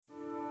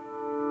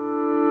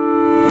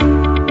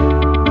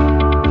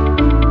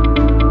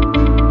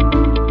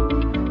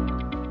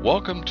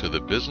Welcome to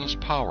the Business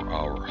Power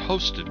Hour,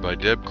 hosted by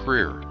Deb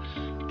Creer.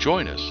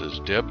 Join us as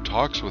Deb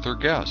talks with her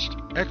guests,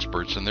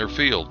 experts in their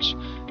fields,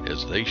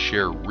 as they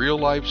share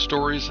real-life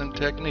stories and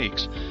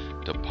techniques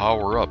to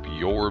power up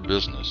your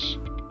business.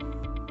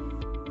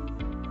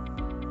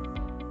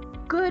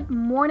 Good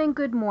morning,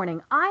 good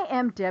morning. I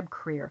am Deb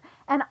Creer,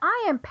 and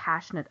I am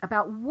passionate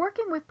about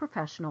working with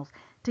professionals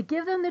to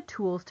give them the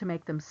tools to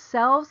make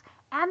themselves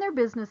and their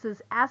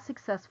businesses as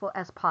successful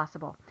as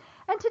possible.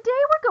 And today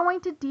we're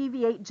going to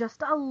deviate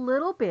just a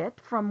little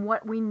bit from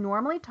what we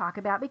normally talk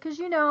about because,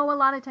 a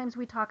lot of times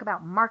we talk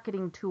about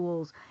marketing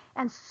tools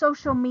and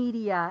social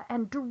media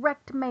and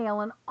direct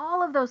mail and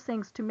all of those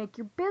things to make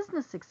your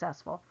business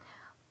successful.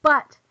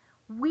 But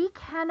we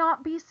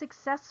cannot be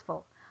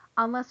successful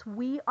unless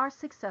we are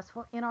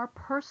successful in our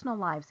personal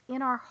lives,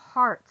 in our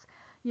hearts.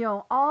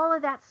 All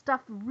of that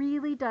stuff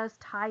really does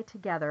tie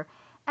together.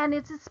 And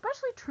it's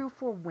especially true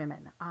for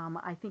women,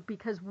 I think,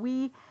 because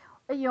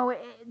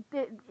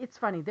it's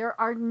funny. There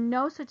are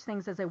no such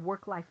things as a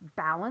work-life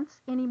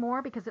balance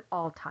anymore because it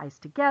all ties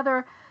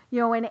together,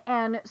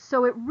 and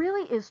so it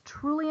really is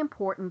truly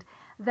important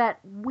that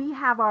we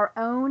have our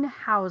own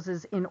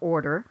houses in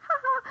order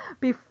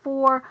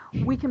before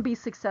we can be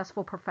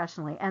successful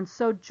professionally. And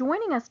so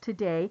joining us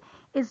today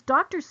is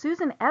Dr.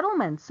 Susan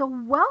Edelman. So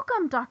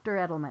welcome, Dr.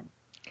 Edelman.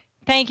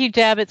 Thank you,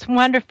 Deb. It's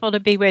wonderful to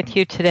be with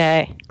you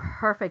today.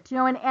 Perfect.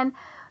 And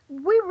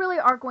we really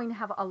are going to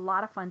have a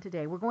lot of fun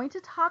today. We're going to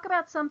talk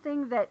about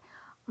something that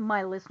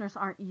my listeners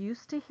aren't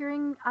used to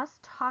hearing us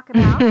talk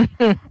about.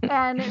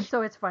 And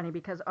so it's funny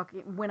because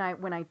when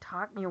I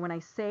talk, when I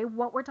say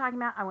what we're talking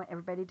about, I want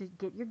everybody to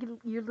get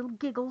your little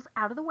giggles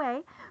out of the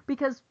way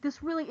because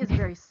this really is a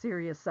very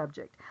serious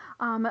subject.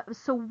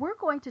 So we're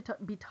going to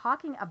be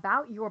talking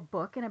about your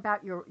book and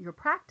about your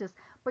practice,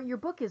 but your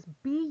book is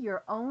Be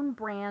Your Own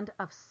Brand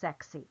of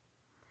Sexy.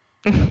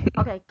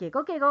 Okay,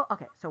 giggle.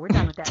 Okay, so we're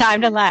done with that.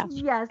 Time to laugh.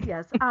 Yes.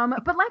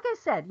 But like I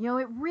said,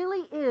 it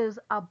really is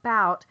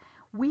about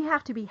we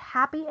have to be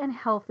happy and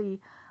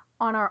healthy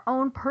on our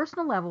own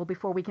personal level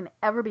before we can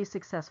ever be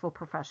successful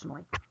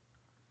professionally.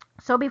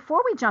 So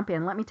before we jump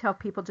in, let me tell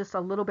people just a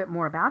little bit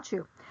more about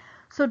you.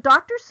 So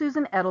Dr.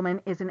 Susan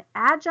Edelman is an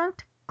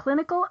adjunct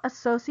clinical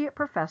associate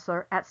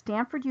professor at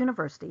Stanford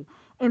University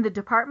in the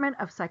Department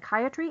of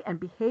Psychiatry and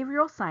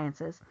Behavioral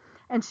Sciences,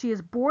 and she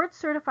is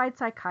board-certified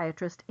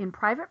psychiatrist in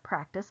private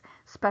practice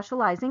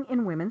specializing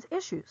in women's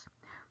issues.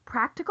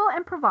 Practical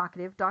and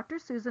provocative, Dr.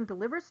 Susan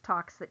delivers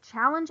talks that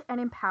challenge and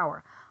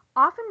empower,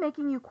 often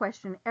making you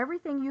question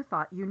everything you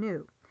thought you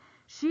knew.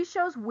 She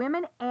shows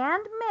women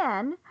and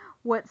men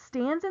what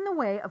stands in the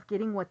way of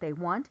getting what they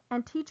want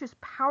and teaches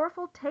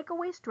powerful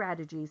takeaway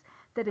strategies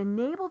that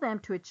enable them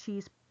to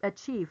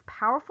achieve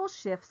powerful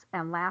shifts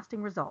and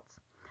lasting results.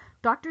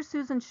 Dr.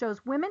 Susan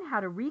shows women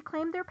how to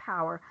reclaim their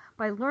power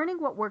by learning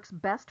what works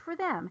best for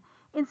them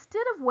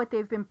instead of what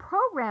they've been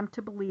programmed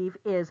to believe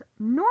is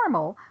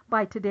normal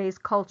by today's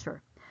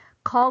culture.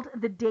 Called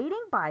The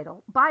Dating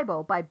Bible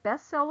by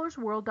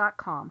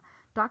bestsellersworld.com,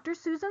 Dr.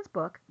 Susan's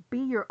book, Be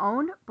Your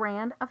Own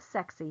Brand of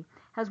Sexy,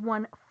 has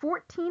won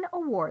 14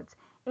 awards,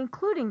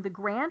 including the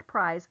grand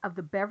prize of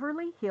the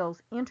Beverly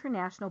Hills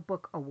International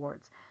Book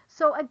Awards.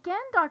 So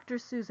again, Dr.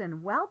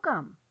 Susan,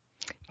 welcome.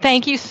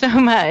 Thank you so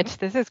much.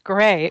 This is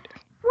great.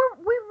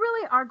 We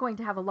really are going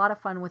to have a lot of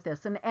fun with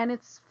this. And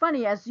it's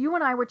funny, as you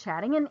and I were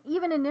chatting, and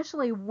even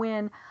initially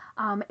when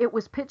it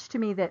was pitched to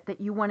me that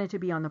you wanted to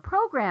be on the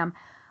program,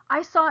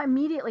 I saw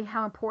immediately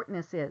how important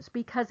this is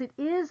because it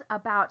is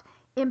about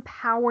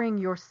empowering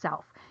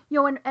yourself,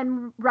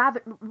 and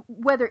rather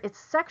whether it's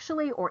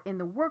sexually or in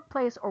the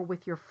workplace or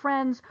with your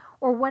friends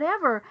or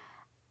whatever,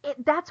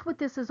 that's what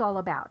this is all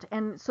about.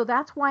 And so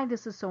that's why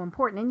this is so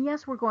important. And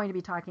yes, we're going to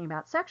be talking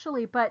about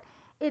sexually, but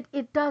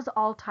it does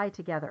all tie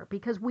together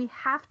because we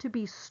have to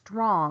be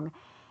strong.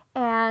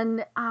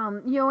 And,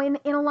 in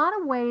a lot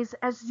of ways,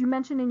 as you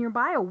mentioned in your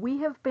bio, we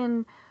have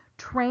been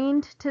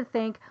trained to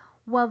think,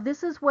 well,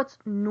 this is what's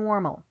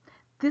normal.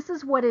 This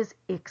is what is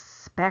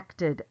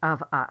expected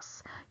of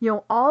us.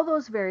 All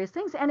those various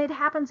things. And it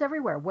happens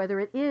everywhere, whether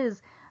it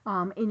is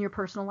in your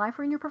personal life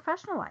or in your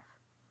professional life.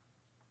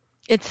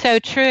 It's so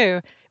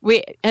true.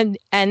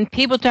 And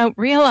people don't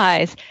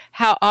realize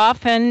how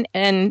often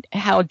and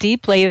how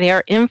deeply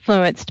they're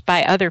influenced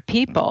by other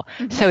people.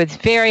 Mm-hmm. So it's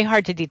very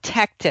hard to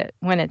detect it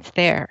when it's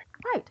there.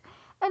 Right.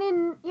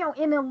 And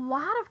in a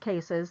lot of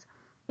cases,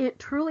 it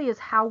truly is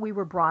how we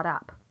were brought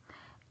up.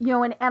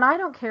 And I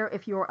don't care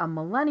if you're a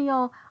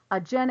millennial,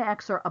 a Gen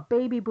Xer, a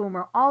baby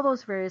boomer, all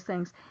those various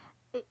things.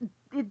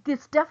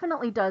 This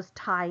definitely does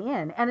tie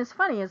in. And it's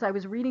funny, as I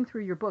was reading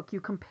through your book,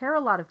 you compare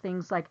a lot of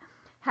things like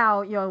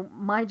how,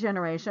 my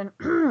generation,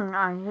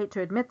 I hate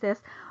to admit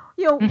this,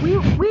 we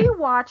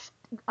watched,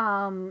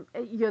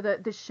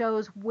 the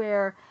shows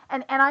where,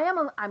 and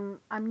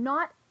I'm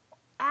not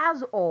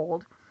as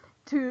old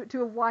to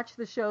have watched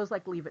the shows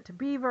like Leave It to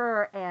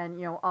Beaver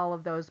and, all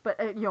of those, but,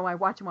 I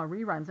watch them on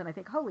reruns and I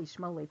think, holy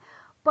schmoly.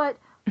 But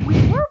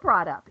we were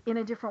brought up in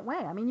a different way.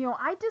 I mean,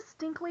 I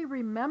distinctly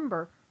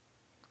remember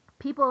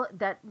people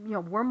that,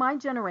 were my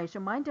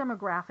generation, my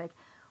demographic,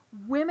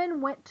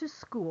 women went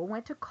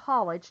to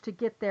college to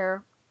get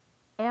their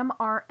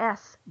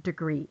MRS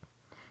degree.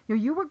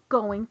 You were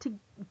going to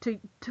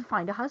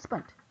find a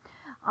husband.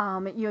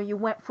 You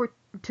went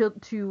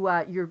you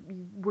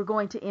were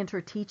going to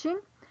enter teaching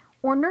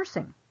or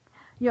nursing.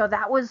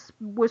 That was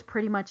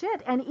pretty much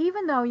it. And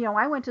even though,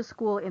 I went to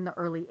school in the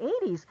early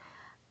 80s,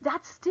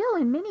 that still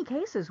in many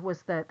cases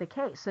was the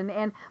case.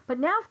 But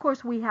now, of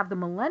course, we have the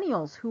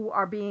millennials who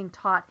are being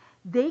taught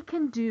they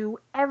can do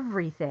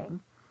everything.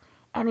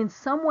 And in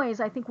some ways,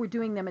 I think we're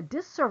doing them a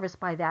disservice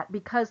by that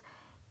because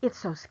it's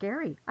so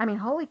scary. I mean,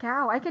 holy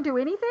cow, I can do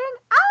anything?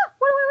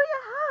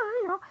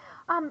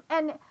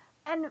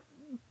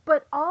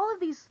 But all of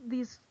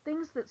these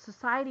things that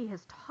society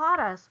has taught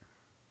us,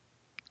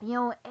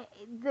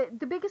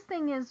 the biggest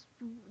thing is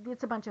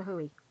it's a bunch of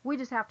hooey. We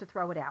just have to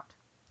throw it out.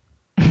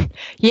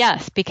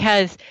 Yes,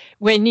 because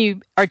when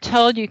you are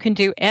told you can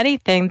do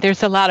anything,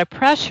 there's a lot of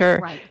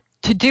pressure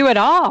to do it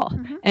all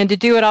and to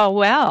do it all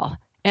well.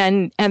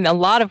 And a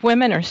lot of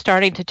women are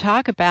starting to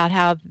talk about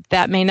how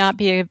that may not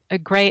be a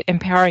great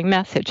empowering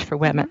message for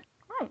women.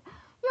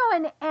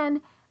 Right.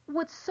 And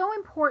what's so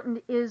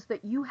important is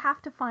that you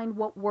have to find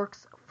what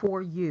works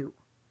for you.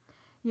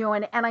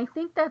 And I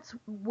think that's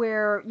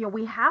where,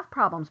 we have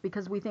problems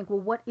because we think, well,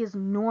 what is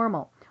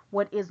normal?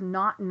 What is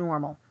not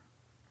normal?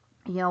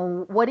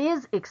 What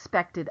is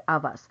expected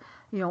of us?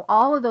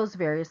 All of those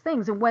various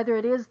things. And whether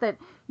it is that,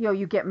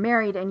 you get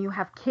married and you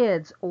have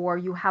kids or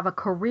you have a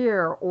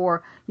career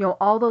or,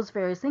 all those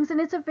various things. And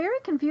it's a very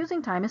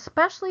confusing time,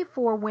 especially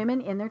for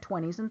women in their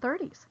 20s and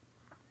 30s.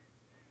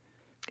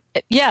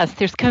 Yes,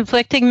 there's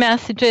conflicting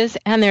messages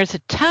and there's a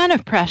ton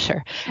of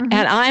pressure.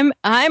 And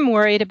I'm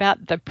worried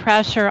about the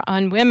pressure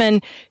on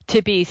women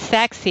to be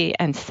sexy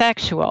and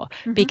sexual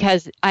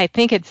because I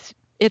think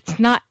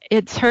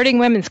it's hurting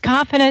women's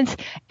confidence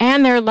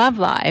and their love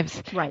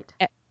lives. Right.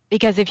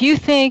 Because if you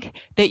think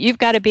that you've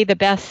got to be the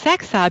best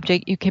sex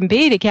object you can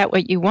be to get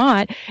what you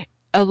want,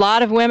 a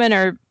lot of women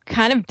are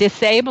kind of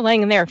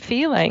disabling their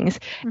feelings,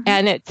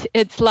 and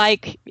it's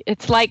like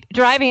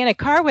driving in a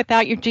car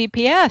without your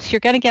GPS.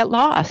 You're going to get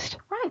lost.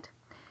 Right.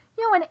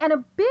 And a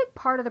big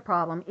part of the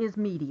problem is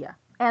media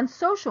and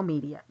social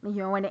media,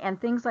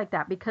 and things like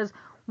that, because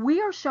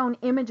we are shown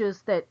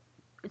images that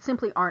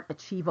simply aren't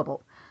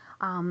achievable.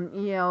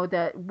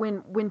 That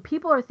when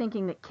people are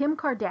thinking that Kim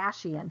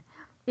Kardashian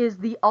is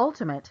the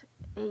ultimate,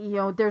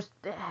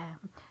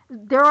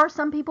 there are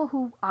some people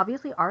who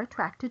obviously are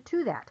attracted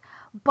to that,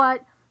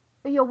 but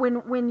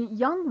when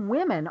young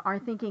women are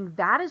thinking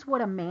that is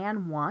what a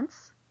man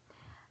wants,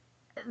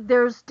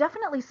 there's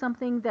definitely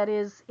something that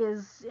is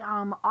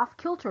off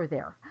kilter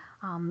there,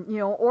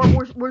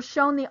 or we're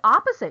shown the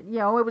opposite.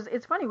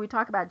 It's funny, we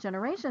talk about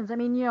generations. I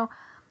mean,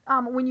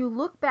 when you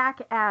look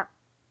back at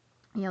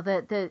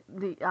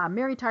the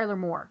Mary Tyler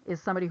Moore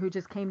is somebody who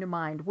just came to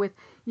mind with,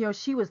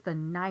 she was the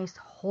nice,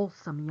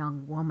 wholesome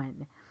young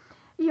woman.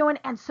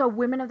 And so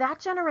women of that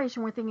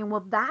generation were thinking,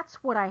 well,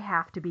 that's what I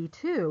have to be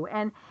too.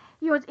 And,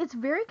 it's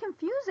very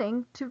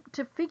confusing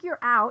to figure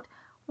out,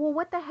 well,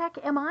 what the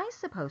heck am I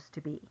supposed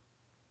to be?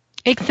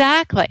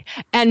 Exactly.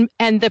 And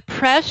the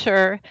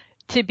pressure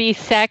to be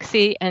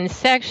sexy and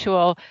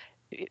sexual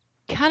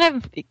kind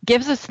of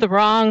gives us the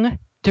wrong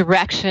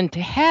direction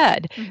to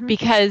head,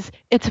 because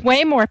it's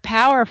way more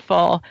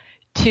powerful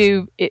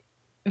to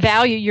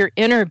value your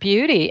inner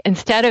beauty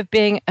instead of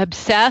being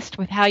obsessed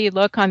with how you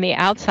look on the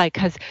outside,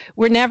 because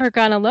we're never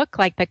going to look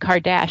like the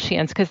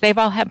Kardashians because they've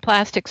all had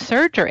plastic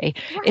surgery.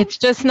 Right. It's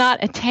just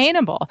not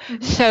attainable.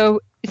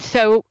 So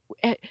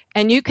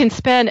and you can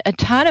spend a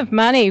ton of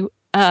money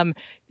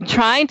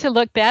trying to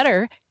look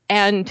better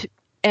and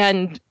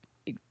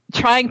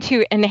trying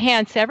to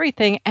enhance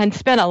everything and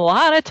spend a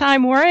lot of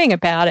time worrying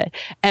about it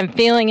and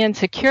feeling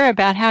insecure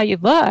about how you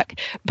look.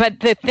 But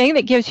the thing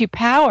that gives you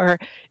power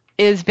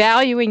is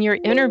valuing your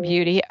inner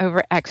beauty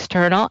over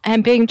external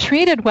and being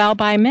treated well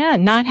by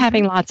men, not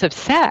having lots of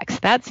sex.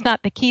 That's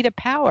not the key to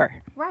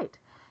power. Right.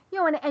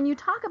 And you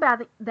talk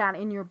about that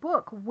in your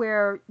book,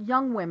 where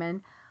young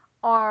women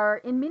are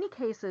in many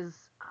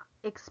cases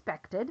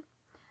expected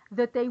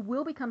that they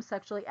will become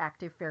sexually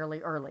active fairly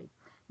early.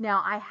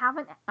 Now,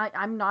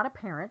 I'm not a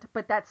parent,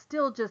 but that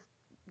still just,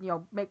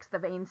 makes the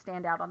veins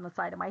stand out on the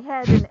side of my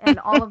head and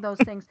all of those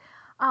things.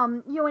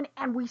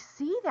 And we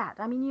see that.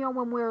 I mean,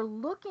 when we're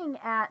looking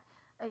at,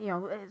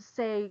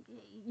 say,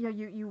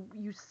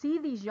 you see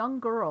these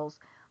young girls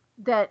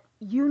that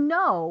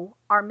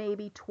are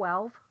maybe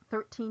 12,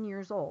 13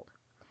 years old,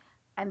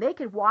 and they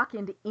could walk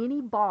into any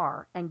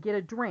bar and get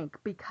a drink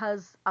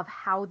because of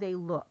how they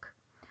look.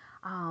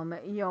 And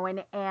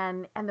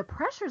the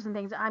pressures and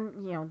things, there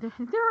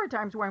are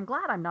times where I'm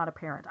glad I'm not a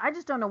parent. I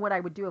just don't know what I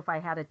would do if I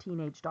had a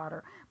teenage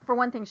daughter. For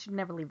one thing, she'd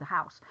never leave the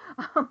house.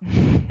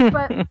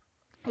 But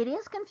it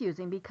is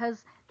confusing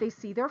because they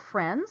see their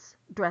friends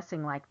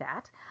dressing like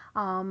that.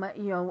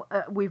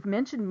 We've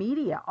mentioned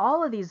media,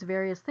 all of these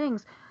various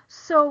things.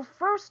 So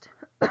first,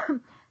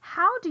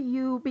 how do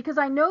you, because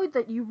I know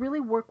that you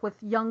really work with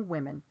young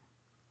women.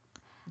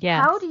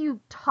 Yes. How do you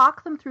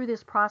talk them through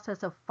this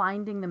process of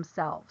finding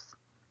themselves?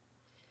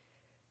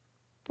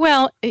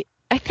 Well,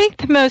 I think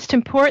the most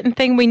important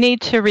thing we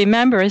need to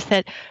remember is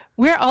that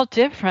we're all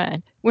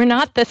different. We're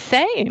not the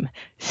same.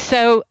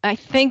 So I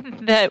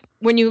think that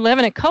when you live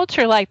in a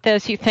culture like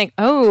this, you think,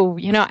 oh,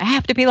 I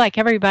have to be like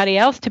everybody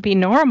else to be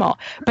normal.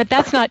 But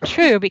that's not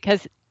true,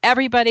 because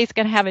everybody's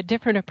going to have a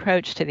different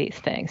approach to these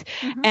things.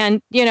 Mm-hmm.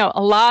 And,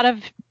 a lot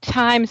of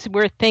times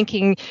we're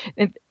thinking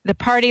the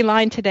party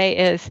line today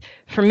is,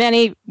 for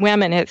many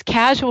women, it's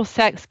casual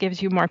sex gives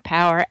you more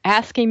power.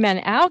 Asking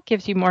men out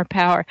gives you more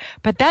power.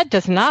 But that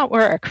does not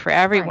work for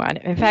everyone.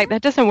 Right. In fact,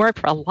 that doesn't work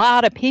for a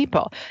lot of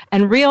people.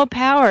 And real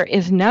power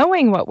is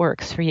knowing what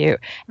works for you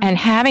and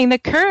having the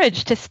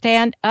courage to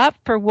stand up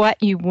for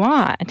what you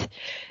want.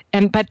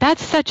 But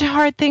that's such a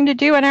hard thing to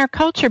do in our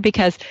culture,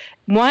 because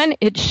one,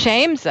 it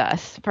shames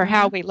us for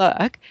how we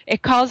look.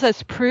 It calls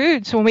us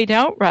prudes when we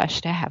don't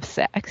rush to have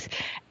sex.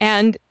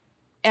 And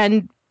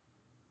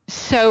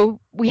so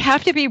we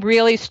have to be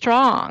really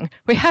strong.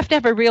 We have to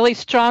have a really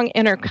strong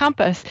inner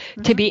compass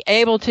to be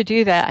able to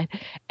do that.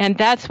 And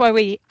that's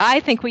why I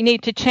think we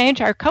need to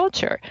change our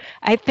culture.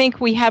 I think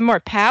we have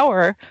more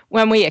power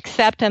when we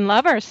accept and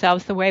love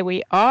ourselves the way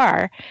we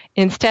are,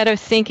 instead of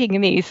thinking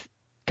these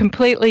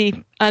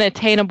completely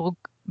unattainable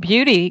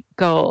beauty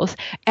goals.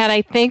 And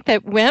I think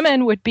that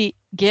women would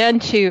begin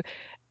to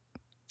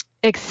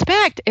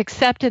expect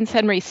acceptance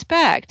and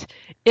respect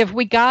if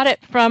we got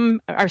it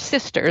from our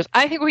sisters.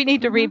 I think we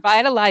need to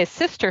revitalize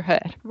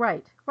sisterhood.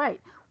 Right.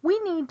 We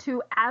need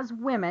to, as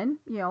women,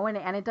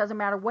 and it doesn't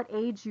matter what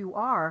age you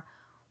are,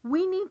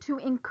 we need to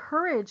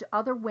encourage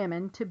other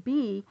women to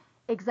be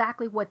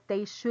exactly what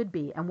they should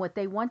be and what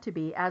they want to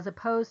be, as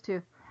opposed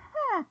to,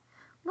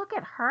 look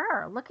at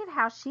her. Look at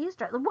how she's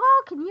dressed.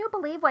 Whoa, can you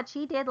believe what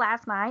she did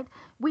last night?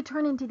 We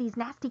turn into these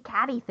nasty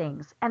catty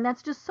things, and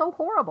that's just so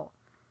horrible.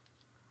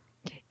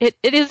 It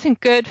isn't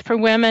good for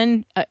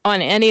women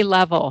on any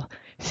level.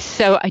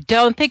 So I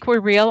don't think we're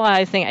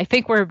realizing. I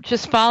think we're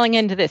just falling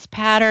into this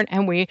pattern,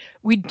 and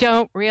we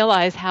don't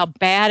realize how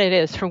bad it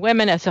is for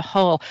women as a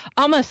whole.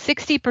 Almost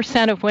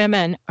 60% of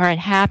women are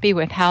unhappy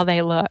with how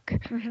they look.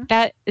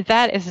 That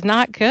is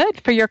not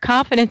good for your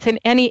confidence in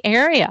any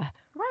area.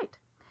 Right.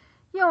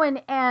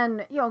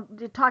 And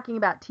talking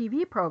about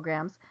TV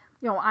programs,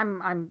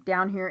 I'm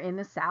down here in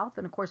the South,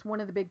 and of course one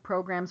of the big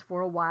programs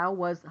for a while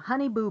was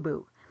Honey Boo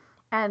Boo.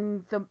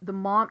 And the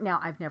mom, now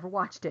I've never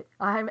watched it.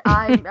 I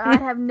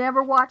have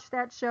never watched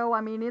that show. I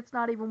mean, it's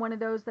not even one of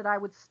those that I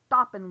would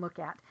stop and look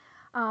at.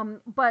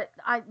 But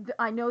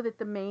I know that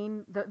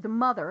the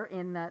mother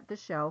in the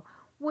show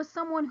was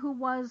someone who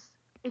was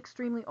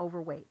extremely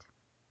overweight.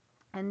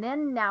 And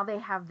then now they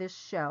have this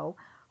show,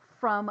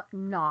 From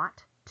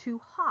Not to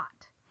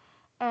Hot.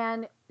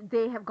 And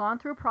they have gone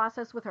through a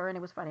process with her, and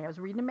it was funny. I was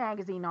reading a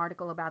magazine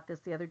article about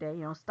this the other day.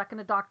 Stuck in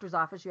a doctor's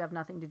office, you have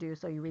nothing to do,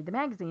 so you read the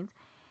magazines.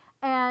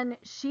 And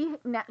she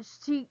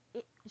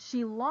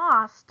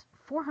lost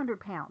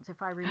 400 pounds,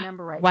 if I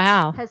remember right.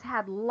 Wow. Has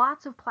had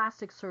lots of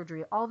plastic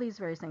surgery, all these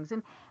various things.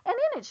 And in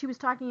it, she was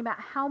talking about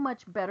how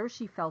much better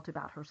she felt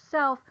about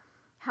herself,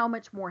 how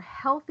much more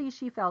healthy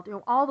she felt,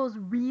 all those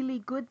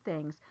really good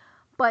things.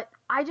 But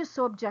I just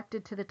so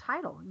objected to the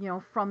title,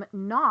 From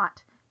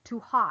Not to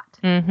Hot.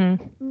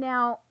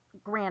 Now,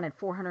 granted,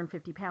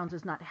 450 pounds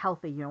is not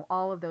healthy,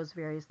 all of those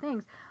various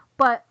things.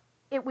 But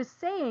it was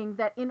saying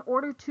that in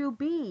order to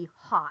be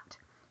hot,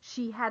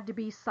 she had to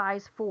be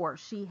size 4.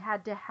 She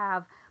had to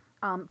have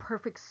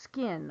perfect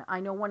skin.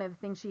 I know one of the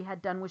things she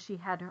had done was she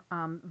had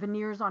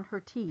veneers on her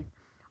teeth.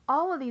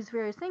 All of these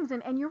various things.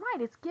 And you're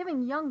right, it's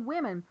giving young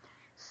women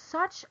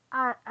such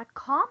a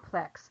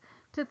complex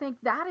to think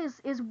that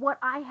is what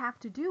I have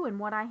to do and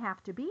what I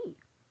have to be.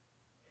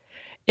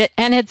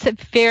 And it's a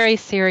very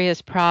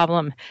serious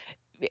problem,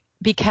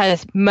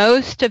 because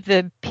most of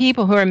the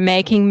people who are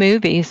making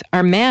movies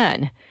are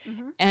men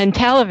and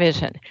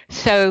television.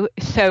 So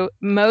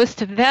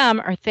most of them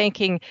are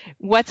thinking,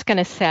 what's going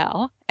to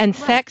sell? And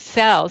sex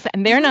sells.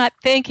 And they're not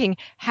thinking,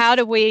 how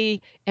do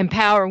we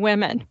empower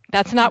women?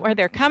 That's not where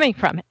they're coming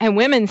from. And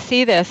women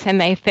see this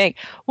and they think,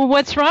 well,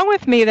 what's wrong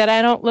with me that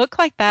I don't look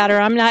like that, or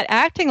I'm not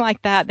acting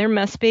like that?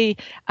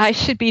 I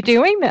should be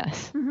doing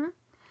this.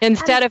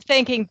 Instead of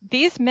thinking,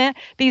 these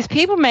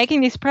people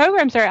making these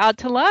programs are out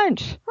to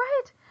lunch. Right.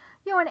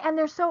 And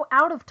they're so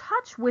out of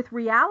touch with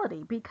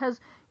reality, because,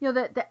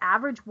 the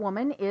average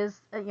woman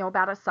is,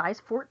 about a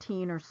size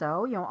 14 or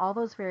so, all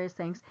those various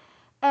things.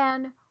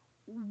 And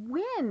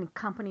when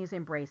companies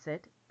embrace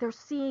it, they're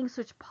seeing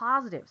such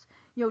positives.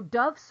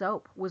 Dove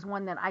soap was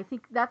one that I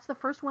think that's the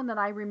first one that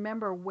I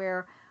remember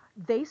where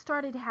they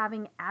started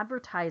having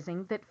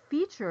advertising that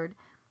featured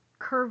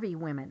curvy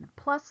women,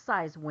 plus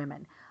size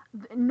women,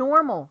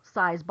 normal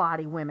size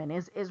body women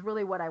is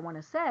really what I want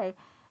to say.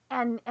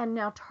 And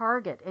now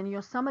Target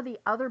and some of the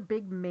other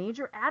big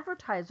major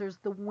advertisers,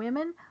 the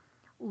women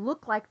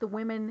look like the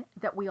women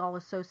that we all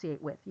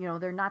associate with.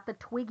 They're not the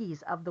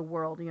Twiggies of the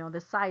world, the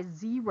size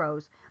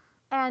zeros.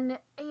 And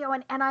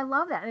and I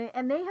love that.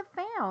 And they have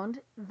found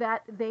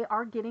that they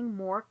are getting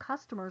more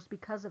customers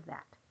because of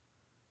that.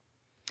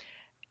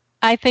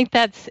 I think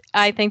that's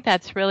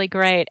really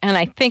great. And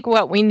I think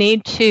what we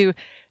need to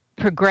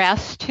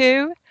progress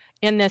to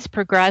in this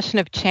progression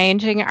of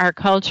changing our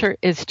culture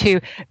is to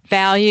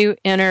value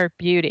inner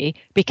beauty,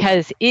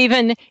 because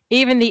even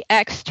the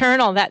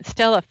external, that's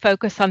still a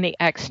focus on the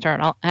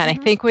external, and I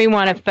think we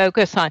want to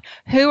focus on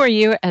who are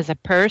you as a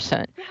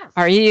person. Yes.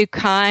 Are you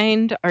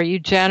kind? Are you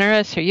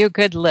generous? Are you a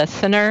good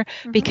listener?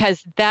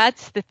 Because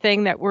that's the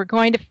thing that we're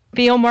going to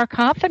feel more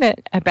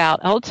confident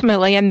about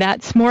ultimately, and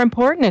that's more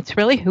important. It's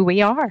really who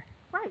we are.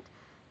 Right.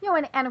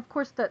 And of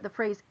course the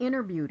phrase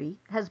inner beauty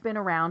has been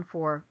around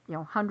for,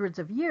 hundreds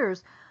of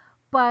years,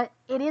 but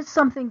it is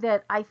something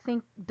that I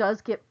think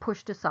does get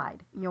pushed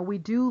aside. We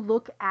do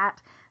look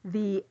at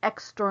the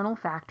external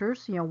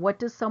factors, what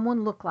does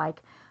someone look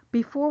like,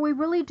 before we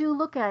really do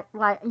look at,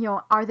 like,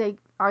 are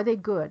they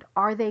good?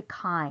 Are they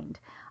kind?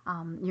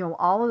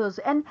 All of those,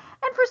 and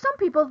for some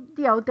people,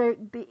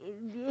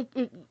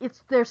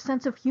 it's their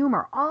sense of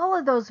humor, all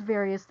of those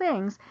various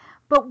things.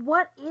 But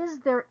what is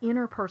their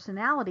inner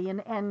personality?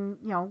 And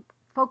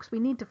folks, we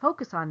need to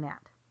focus on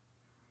that.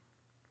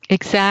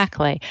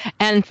 Exactly.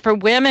 And for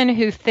women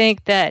who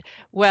think that,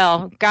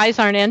 well, guys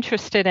aren't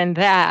interested in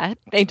that,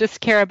 they just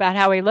care about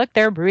how we look,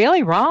 they're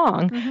really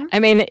wrong. I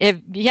mean,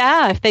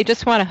 if they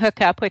just want to hook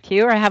up with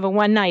you or have a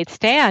one-night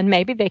stand,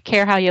 maybe they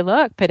care how you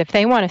look. But if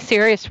they want a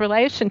serious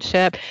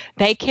relationship,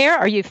 they care.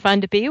 Are you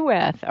fun to be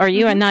with? Are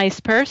you a nice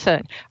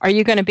person? Are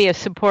you going to be a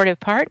supportive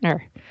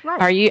partner?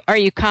 Right. Are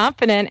you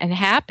confident and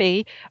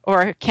happy?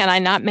 Or can I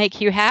not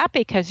make you happy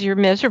because you're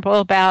miserable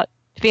about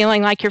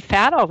feeling like you're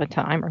fat all the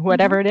time, or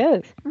whatever it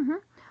is?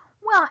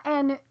 Well,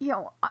 and,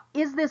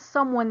 is this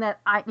someone that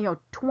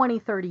 20,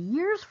 30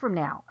 years from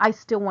now, I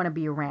still want to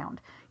be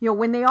around?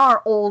 When they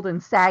are old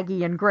and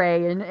saggy and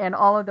gray and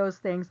all of those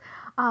things,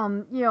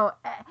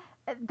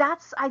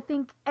 that's, I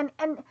think, and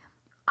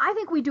I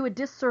think we do a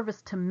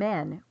disservice to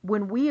men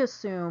when we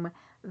assume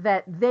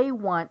that they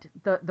want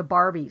the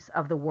Barbies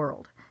of the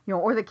world,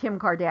 or the Kim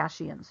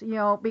Kardashians,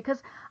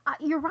 because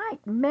you're right.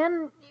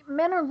 Men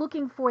are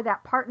looking for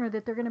that partner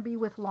that they're going to be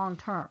with long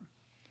term.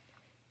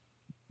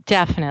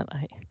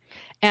 Definitely.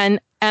 And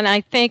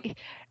I think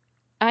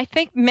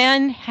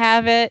men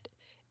have it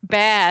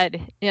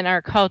bad in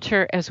our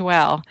culture as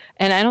well.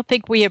 And I don't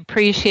think we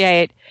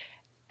appreciate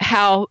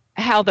how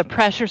the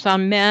pressures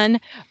on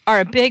men are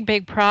a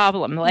big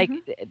problem. Like,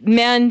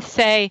 men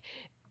say,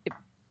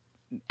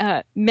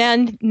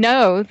 men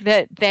know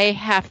that they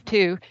have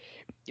to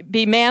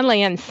be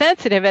manly and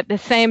sensitive at the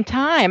same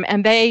time,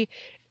 and they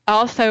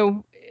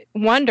also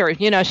wonder,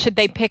 should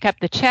they pick up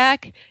the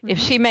check? If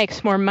she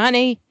makes more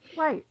money,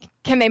 right,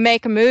 can they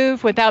make a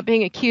move without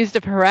being accused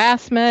of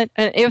harassment?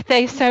 And if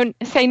they say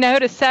no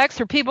to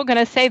sex, are people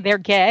going to say they're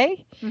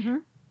gay?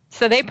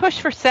 So they push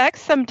for sex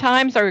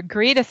sometimes, or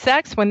agree to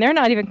sex when they're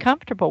not even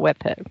comfortable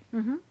with it.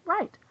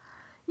 Right.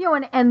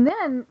 And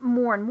then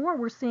more and more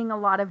we're seeing a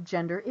lot of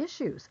gender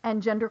issues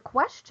and gender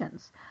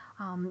questions.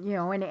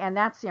 And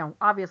that's,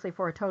 obviously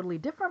for a totally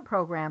different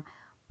program.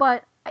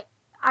 But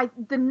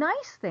the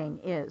nice thing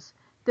is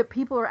that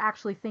people are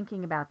actually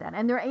thinking about that,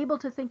 and they're able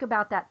to think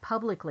about that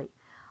publicly.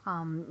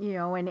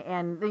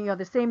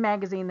 The same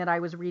magazine that I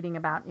was reading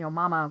about,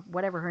 Mama,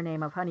 whatever her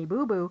name, of Honey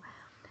Boo Boo,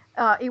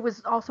 it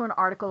was also an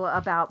article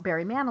about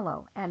Barry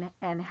Manilow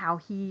and how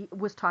he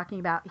was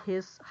talking about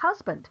his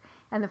husband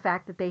and the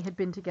fact that they had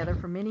been together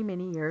for many,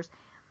 many years.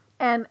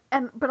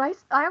 But I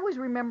always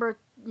remember,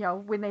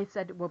 when they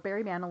said, well,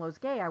 Barry Manilow's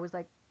gay, I was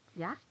like,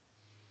 yeah,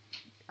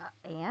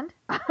 and?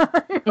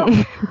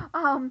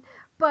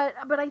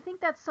 But I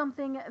think that's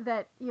something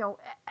that,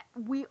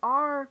 we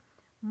are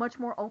much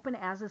more open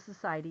as a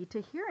society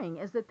to hearing,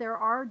 is that there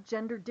are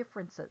gender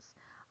differences,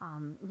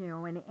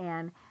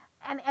 and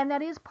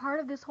that is part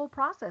of this whole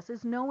process,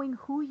 is knowing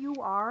who you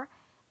are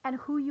and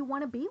who you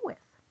want to be with.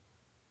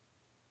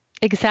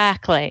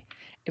 Exactly.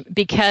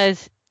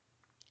 Because,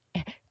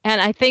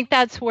 and I think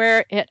that's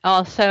where it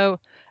also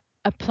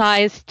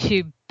applies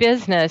to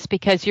business,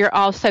 because you're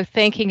also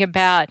thinking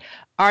about,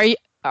 are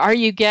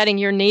you getting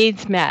your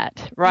needs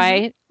met,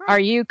 right? Right. Are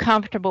you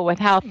comfortable with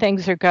how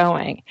things are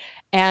going?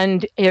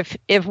 And if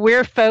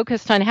we're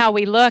focused on how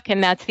we look,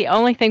 and that's the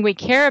only thing we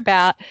care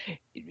about,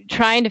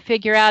 trying to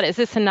figure out, is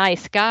this a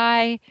nice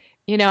guy?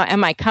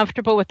 Am I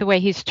comfortable with the way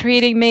he's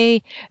treating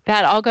me?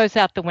 That all goes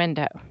out the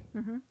window.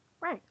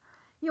 Right.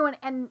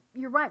 And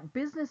you're right.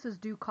 Businesses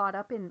do get caught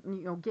up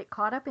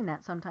in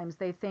that sometimes.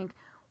 They think,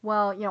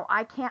 well,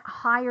 I can't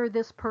hire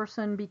this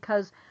person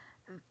because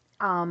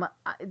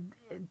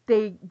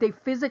they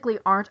physically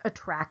aren't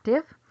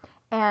attractive,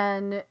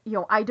 and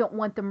I don't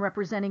want them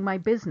representing my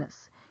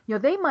business.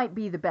 They might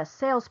be the best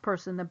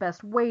salesperson, the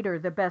best waiter,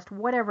 the best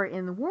whatever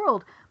in the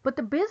world, but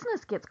the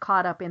business gets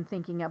caught up in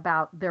thinking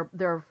about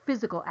their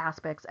physical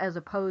aspects, as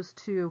opposed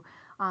to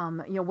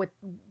what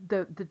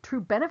the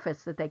true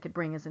benefits that they could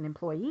bring as an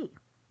employee.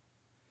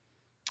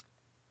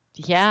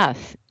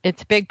 Yes,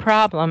 it's a big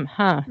problem,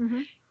 huh?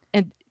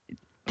 And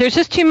there's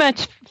just too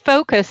much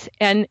focus,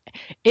 and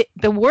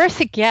the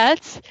worse it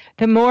gets,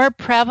 the more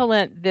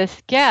prevalent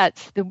this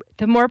gets,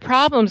 the more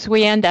problems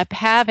we end up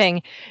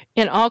having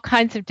in all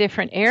kinds of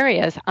different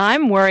areas.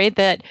 I'm worried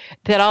that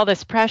all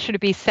this pressure to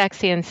be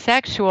sexy and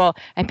sexual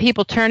and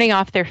people turning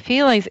off their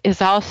feelings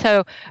is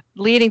also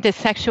leading to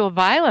sexual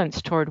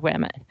violence toward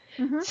women.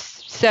 Mm-hmm.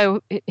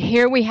 So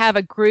here we have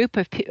a group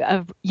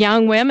of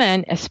young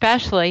women,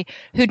 especially,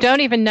 who don't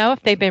even know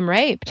if they've been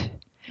raped.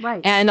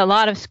 Right. And a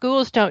lot of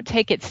schools don't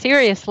take it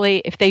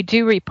seriously if they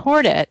do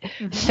report it.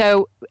 Mm-hmm.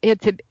 So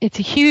it's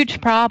a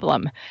huge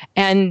problem,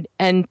 and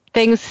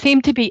things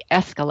seem to be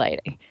escalating.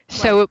 Right.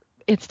 So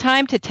it's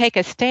time to take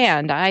a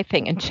stand, I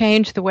think, and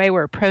change the way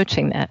we're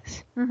approaching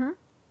this. Mm-hmm.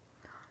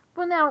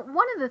 Well, now,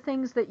 one of the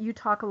things that you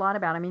talk a lot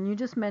about, I mean, you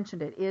just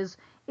mentioned it, is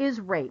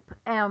rape.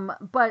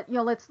 But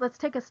let's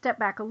take a step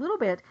back a little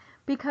bit,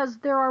 because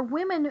there are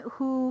women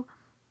who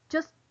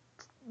just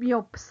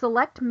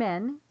select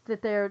men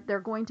that they're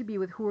going to be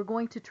with who are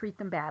going to treat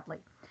them badly,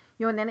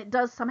 and then it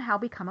does somehow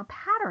become a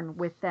pattern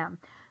with them.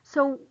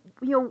 So,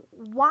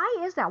 why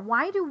is that?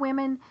 Why do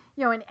women,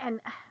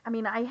 and I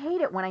mean, I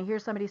hate it when I hear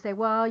somebody say,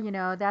 well,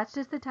 that's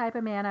just the type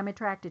of man I'm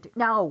attracted to.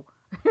 No,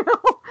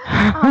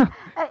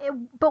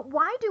 but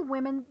why do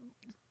women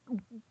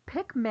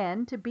pick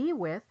men to be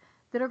with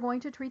that are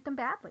going to treat them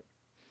badly?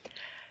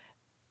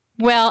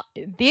 Well,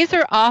 these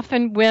are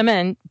often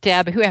women,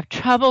 Deb, who have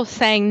trouble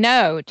saying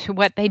no to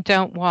what they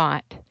don't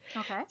want.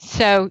 Okay.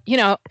 So,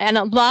 and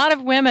a lot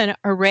of women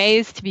are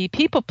raised to be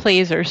people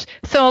pleasers.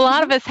 So a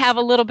lot of us have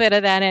a little bit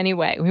of that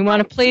anyway. We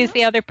want to please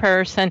the other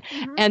person.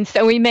 Mm-hmm. And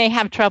so we may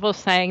have trouble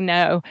saying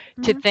no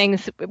to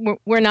things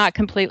we're not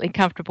completely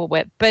comfortable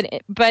with.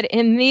 But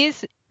in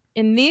these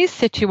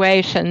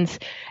situations,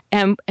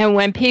 and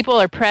when people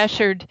are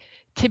pressured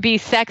to be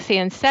sexy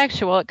and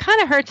sexual, it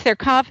kind of hurts their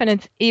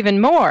confidence even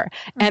more.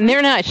 And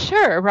they're not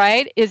sure,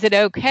 right? Is it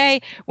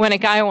okay when a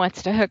guy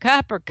wants to hook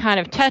up or kind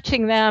of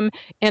touching them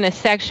in a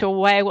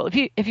sexual way? Well,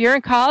 if you're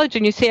in college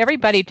and you see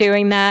everybody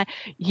doing that,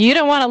 you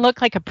don't want to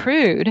look like a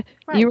prude.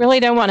 Right. You really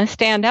don't want to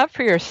stand up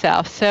for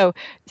yourself. So,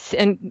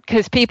 and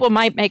because people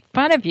might make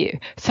fun of you.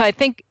 So I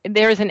think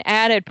there's an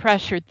added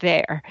pressure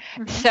there.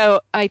 Mm-hmm.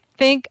 So I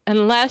think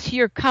unless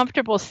you're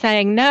comfortable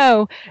saying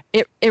no,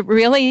 it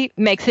really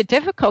makes it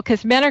difficult,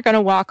 because men are going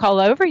to walk all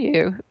over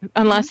you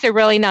unless they're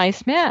really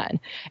nice men.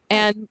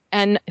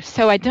 And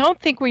so I don't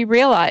think we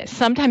realize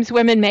sometimes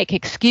women make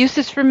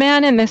excuses for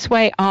men in this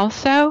way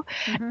also.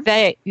 Mm-hmm.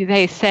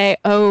 They say,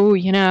 oh,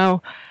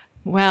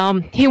 well,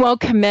 he won't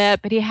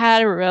commit, but he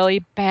had a really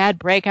bad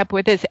breakup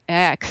with his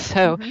ex,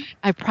 so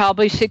I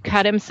probably should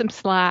cut him some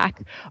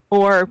slack.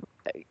 Or,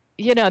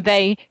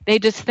 they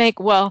just think,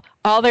 well,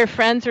 all their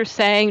friends are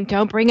saying,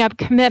 don't bring up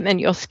commitment,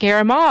 you'll scare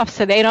them off,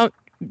 so they don't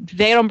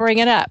bring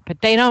it up.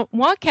 But they don't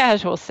want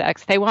casual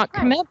sex, they want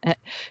commitment.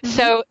 Mm-hmm.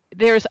 So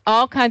there's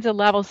all kinds of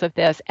levels of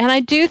this. And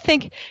I do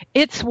think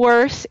it's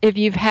worse if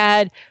you've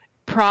had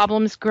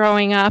problems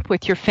growing up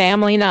with your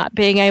family not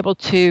being able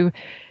to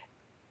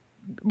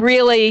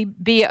really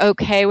be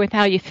okay with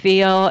how you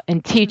feel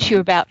and teach you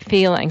about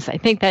feelings. I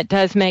think that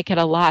does make it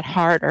a lot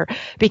harder,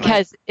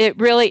 because it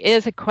really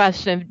is a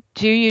question of,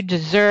 do you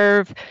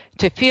deserve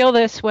to feel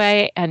this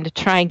way and to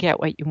try and get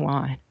what you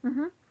want?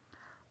 Mm-hmm.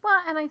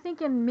 Well, and I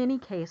think in many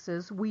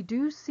cases we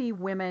do see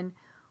women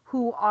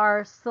who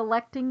are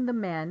selecting the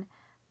men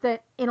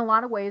that in a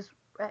lot of ways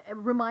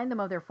remind them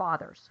of their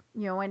fathers,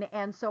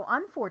 and so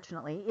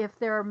unfortunately, if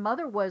their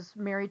mother was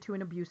married to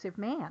an abusive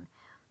man,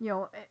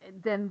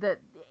 then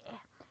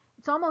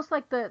it's almost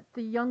like the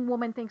young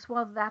woman thinks,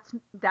 well, that's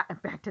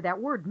back to that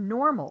word,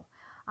 normal.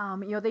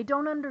 They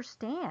don't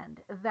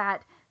understand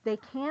that they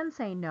can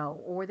say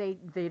no, or they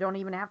don't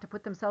even have to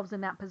put themselves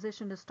in that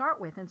position to start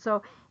with. And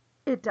so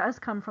it does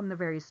come from the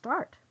very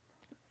start.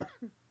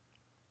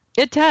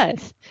 It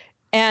does.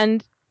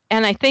 And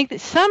I think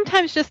that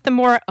sometimes just the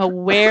more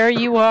aware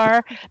you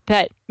are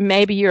that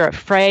maybe you're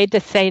afraid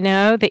to say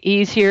no, the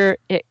easier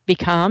it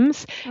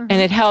becomes. Mm-hmm.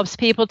 And it helps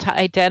people to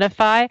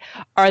identify,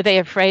 are they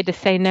afraid to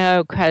say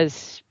no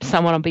because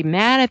someone will be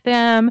mad at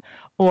them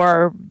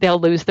or they'll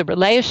lose the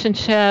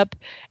relationship?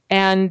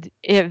 And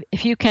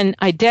if you can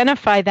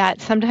identify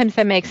that, sometimes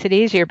that makes it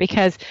easier,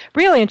 because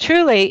really and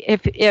truly,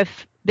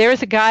 if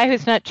there's a guy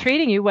who's not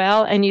treating you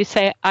well and you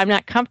say, I'm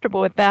not comfortable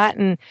with that,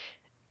 and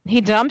he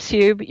dumps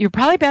you, but you're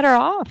probably better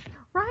off.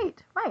 Right.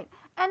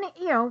 And,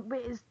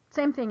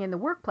 same thing in the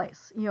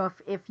workplace.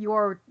 If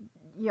you're,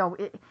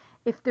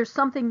 if there's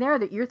something there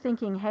that you're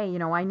thinking, hey,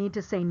 I need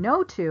to say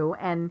no to,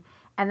 and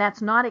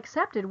that's not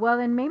accepted, well,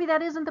 then maybe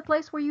that isn't the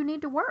place where you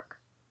need to work.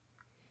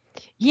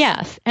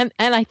 Yes. And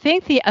I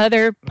think the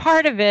other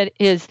part of it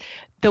is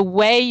the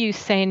way you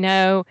say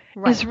no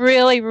is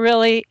really,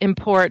 really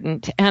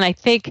important. And I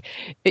think,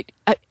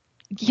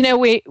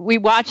 we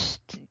watch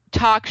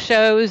talk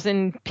shows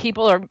and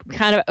people are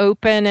kind of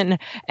open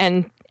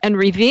and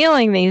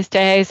revealing these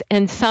days,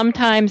 and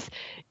sometimes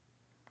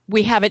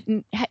we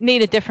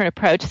need a different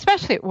approach,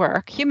 especially at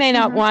work. You may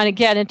not want to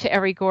get into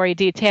every gory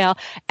detail.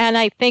 And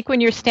I think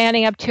when you're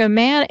standing up to a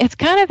man, it's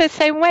kind of the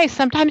same way.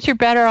 Sometimes you're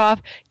better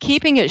off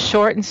keeping it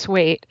short and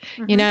sweet.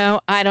 You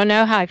know, I don't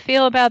know how I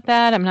feel about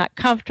that. I'm not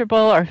comfortable.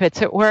 Or if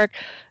it's at work,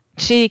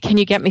 gee, can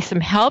you get me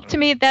some help to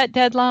meet that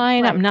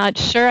deadline? Right. I'm not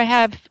sure I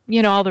have,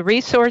 all the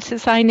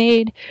resources I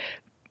need.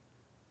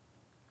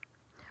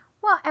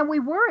 Well, and we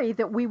worry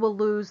that we will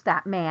lose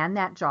that man,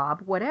 that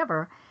job,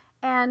 whatever.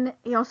 And,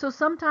 so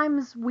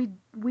sometimes we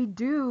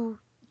do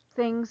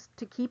things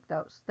to keep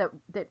those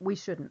that we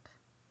shouldn't.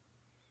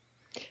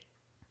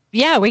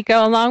 Yeah, we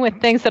go along with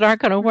things that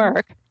aren't going to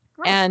work.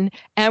 Right.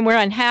 And we're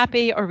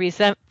unhappy or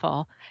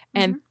resentful.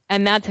 And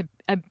that's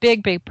a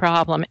big, big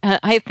problem.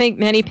 I think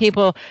many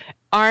people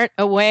aren't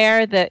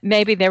aware that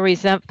maybe they're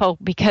resentful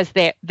because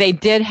they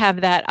did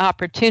have that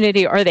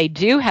opportunity, or they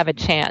do have a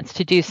chance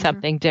to do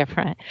something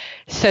different.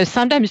 So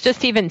sometimes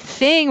just even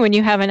seeing when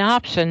you have an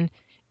option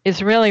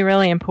is really,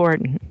 really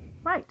important.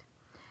 Right.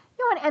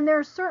 And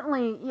there's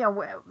certainly,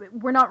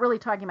 we're not really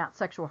talking about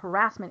sexual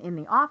harassment in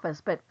the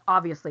office, but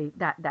obviously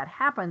that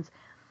happens,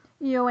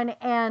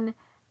 and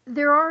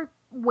there are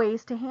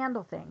ways to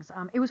handle things.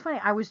 It was funny.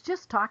 I was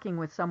just talking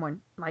with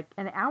someone like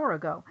an hour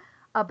ago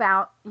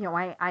about,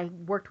 I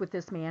worked with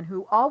this man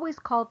who always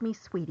called me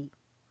sweetie.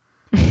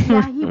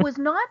 Now, he was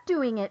not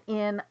doing it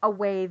in a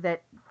way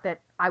that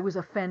I was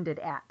offended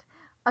at.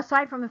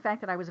 Aside from the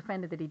fact that I was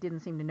offended that he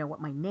didn't seem to know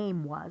what my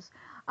name was.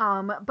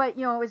 But,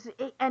 it was,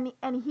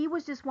 and he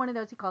was just one of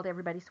those, he called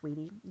everybody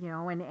sweetie,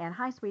 and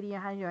hi, sweetie,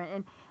 how you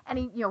doing? And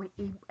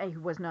he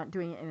was not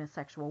doing it in a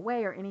sexual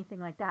way or anything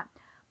like that.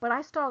 But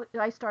I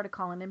started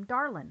calling him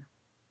darling.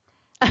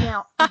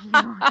 Now,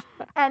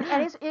 and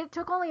it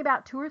took only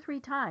about 2 or 3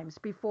 times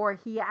before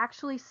he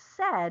actually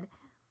said,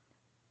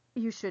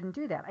 you shouldn't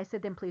do that. I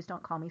said, then please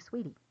don't call me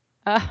sweetie.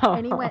 Oh.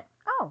 And he went,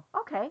 oh,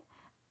 okay.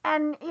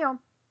 And,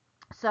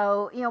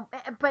 so,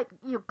 but,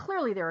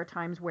 clearly there are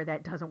times where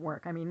that doesn't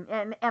work. I mean,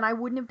 and I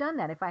wouldn't have done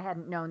that if I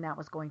hadn't known that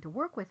was going to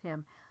work with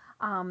him.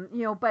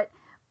 But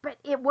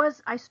it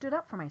was, I stood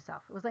up for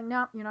myself. It was like,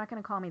 no, you're not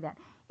going to call me that.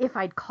 If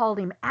I'd called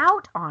him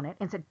out on it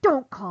and said,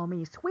 don't call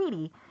me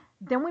sweetie,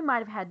 then we might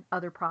have had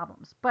other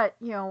problems. But,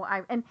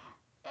 and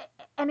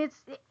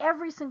it's,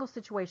 every single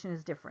situation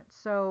is different.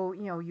 So,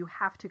 you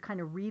have to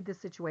kind of read the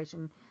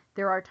situation.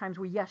 There are times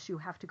where, yes, you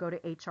have to go to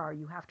HR,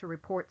 you have to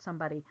report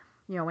somebody,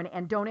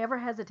 and don't ever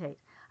hesitate.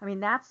 I mean,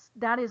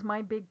 that is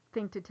my big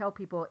thing to tell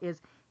people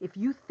is, if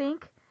you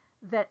think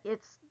that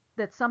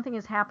that something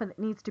has happened that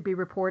needs to be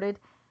reported,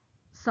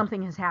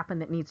 something has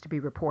happened that needs to be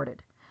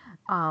reported.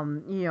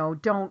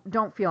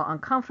 Don't feel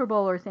uncomfortable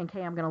or think,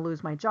 hey, I'm going to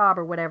lose my job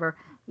or whatever.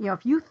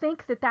 If you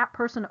think that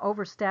person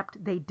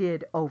overstepped, they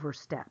did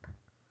overstep.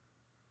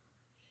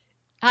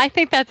 I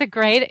think that's a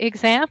great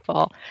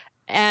example.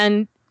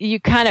 And you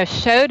kind of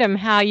showed him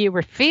how you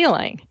were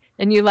feeling,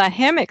 and you let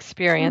him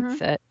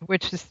experience it,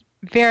 which is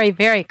very,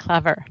 very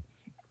clever.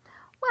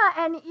 Well,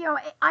 and,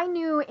 I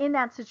knew in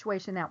that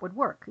situation that would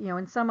work.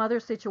 In some other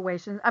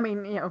situations, I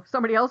mean,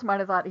 somebody else might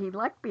have thought he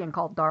liked being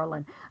called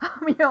darling,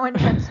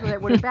 and so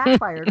that would have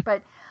backfired.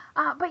 But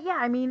yeah,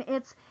 I mean,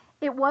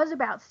 it was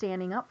about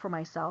standing up for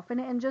myself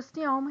and just,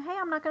 hey,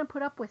 I'm not going to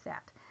put up with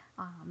that.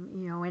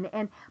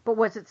 But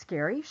was it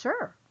scary?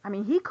 Sure. I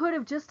mean, he could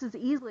have just as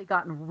easily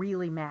gotten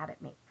really mad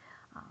at me.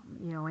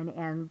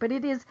 But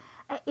it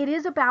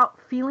is about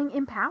feeling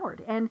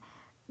empowered. And,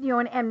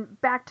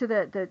 and back to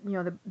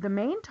the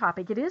main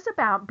topic, it is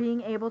about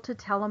being able to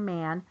tell a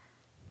man,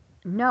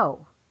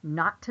 no,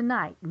 not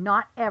tonight,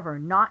 not ever,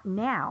 not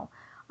now,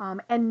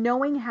 and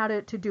knowing how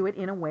to do it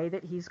in a way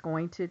that he's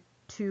going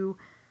to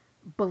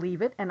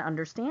believe it and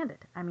understand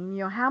it. I mean,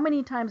 how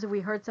many times have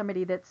we heard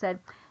somebody that said,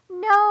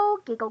 no,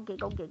 giggle,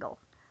 giggle, giggle?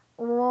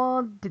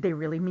 Well, did they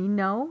really mean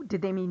no?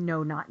 Did they mean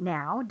no, not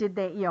now? Did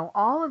they,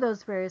 all of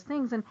those various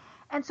things.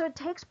 And so it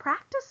takes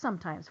practice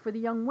sometimes for the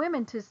young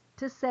women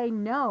to say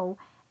no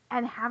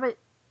and have it,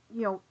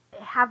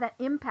 have that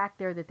impact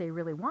there that they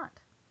really want.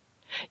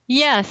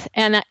 Yes,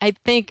 and I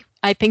think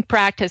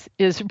practice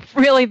is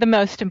really the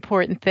most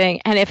important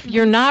thing. And if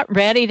you're not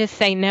ready to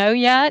say no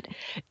yet,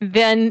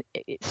 then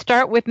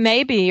start with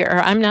maybe, or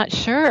I'm not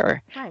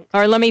sure, right,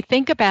 or let me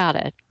think about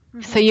it.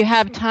 So you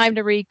have time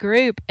to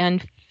regroup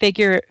and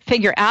figure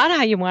out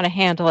how you want to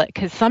handle it,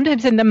 because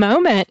sometimes in the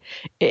moment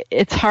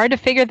it's hard to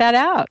figure that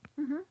out.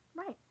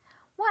 Right.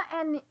 Well,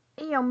 and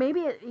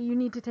maybe you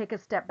need to take a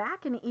step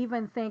back and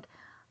even think,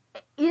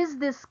 is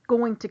this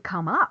going to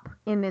come up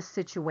in this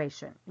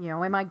situation?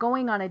 Am I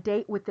going on a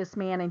date with this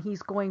man and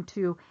he's going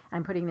to,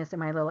 I'm putting this in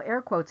my little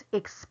air quotes,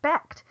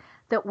 expect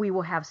that we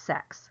will have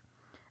sex?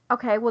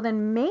 Okay, well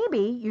then maybe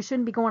you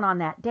shouldn't be going on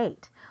that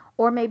date.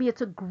 Or maybe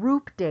it's a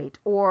group date,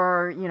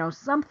 or,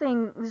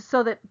 something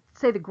so that,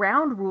 say, the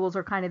ground rules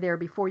are kind of there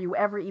before you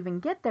ever even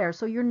get there.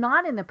 So you're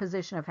not in the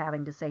position of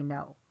having to say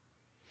no.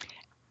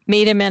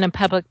 Meet him in a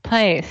public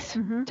place.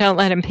 Don't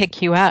let him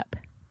pick you up.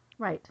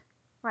 Right.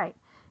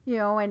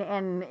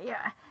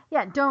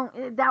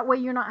 Don't, that way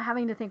you're not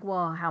having to think,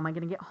 well, how am I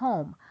going to get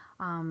home?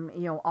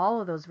 all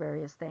of those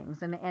various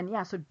things. And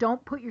yeah, so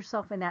don't put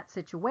yourself in that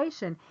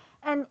situation.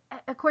 And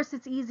of course,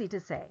 it's easy to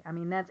say. I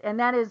mean,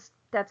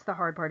 that's the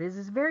hard part. Is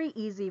it's very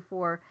easy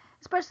for,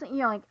 especially,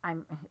 like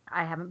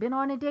I haven't been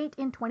on a date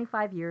in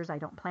 25 years. I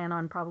don't plan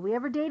on probably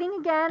ever dating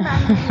again.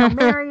 I'm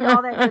married,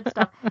 all that good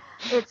stuff.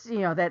 It's,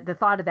 that the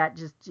thought of that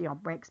just,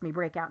 makes me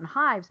break out in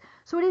hives.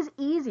 So it is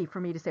easy for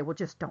me to say, well,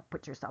 just don't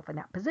put yourself in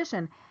that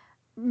position,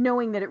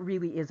 knowing that it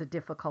really is a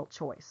difficult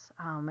choice,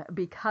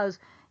 because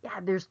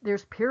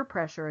there's peer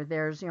pressure,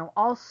 there's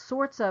all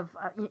sorts of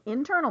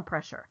internal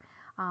pressure.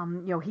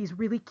 He's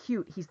really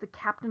cute. He's the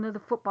captain of the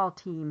football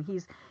team.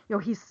 He's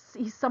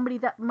somebody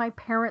that my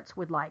parents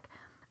would like.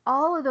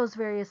 All of those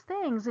various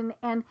things,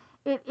 and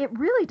it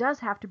really does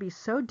have to be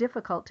so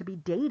difficult to be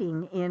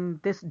dating in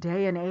this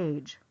day and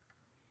age.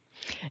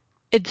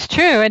 It's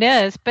true, it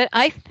is. But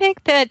I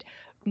think that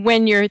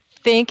when you're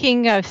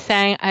thinking of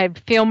saying, I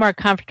feel more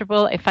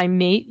comfortable if I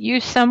meet you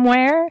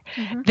somewhere,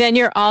 then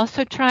you're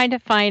also trying to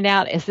find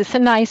out, is this a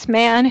nice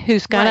man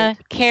who's going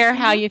to care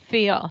how you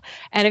feel?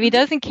 And if he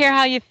doesn't care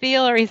how you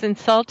feel or he's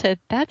insulted,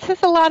 that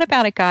says a lot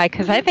about a guy,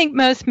 because I think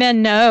most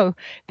men know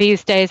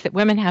these days that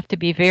women have to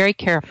be very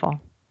careful.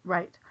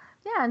 Right.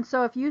 Yeah, and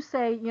so if you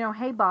say,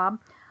 hey, Bob,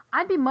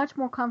 I'd be much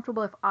more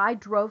comfortable if I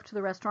drove to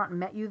the restaurant and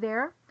met you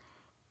there.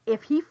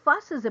 If he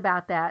fusses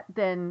about that,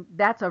 then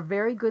that's a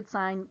very good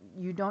sign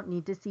you don't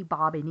need to see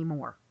Bob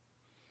anymore.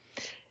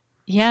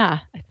 Yeah,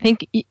 I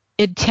think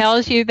it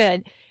tells you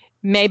that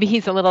maybe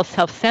he's a little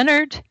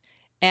self-centered,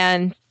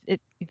 and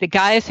the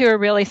guys who are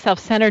really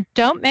self-centered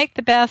don't make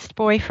the best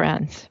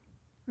boyfriends.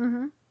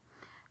 Mm-hmm.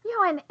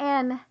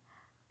 And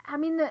I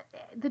mean,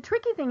 the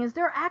tricky thing is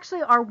there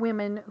actually are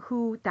women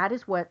who that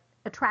is what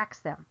attracts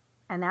them.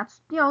 And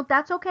that's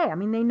okay. I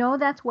mean, they know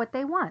that's what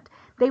they want.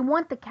 They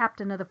want the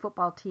captain of the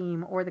football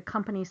team or the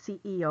company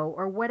CEO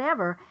or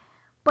whatever,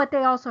 but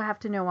they also have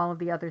to know all of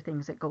the other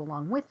things that go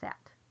along with that.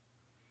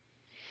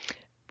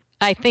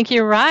 I think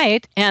you're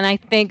right. And I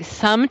think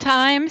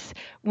sometimes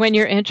when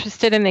you're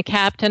interested in the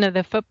captain of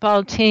the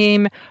football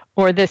team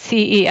or the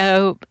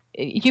CEO,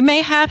 you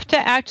may have to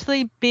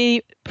actually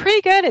be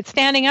pretty good at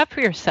standing up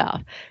for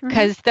yourself,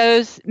 because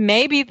those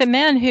may be the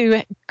men who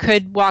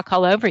could walk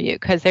all over you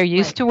because they're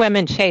used to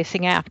women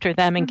chasing after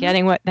them and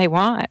getting what they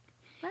want.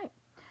 Right.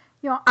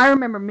 I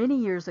remember many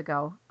years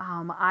ago,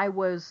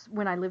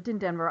 when I lived in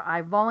Denver,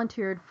 I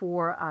volunteered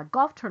for a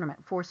golf tournament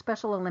for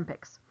Special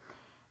Olympics.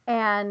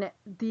 And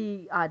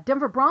the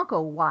Denver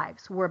Bronco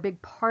wives were a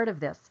big part of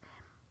this.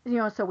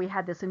 So we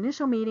had this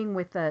initial meeting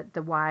with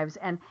the wives,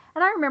 and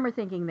I remember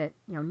thinking that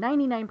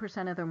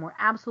 99% of them were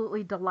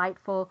absolutely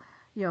delightful.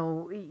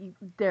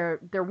 There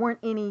weren't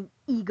any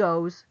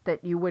egos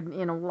that you would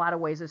in a lot of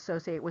ways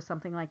associate with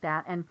something like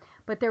that.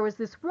 But there was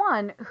this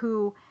one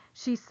who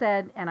she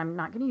said, and I'm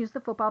not going to use the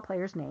football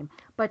player's name,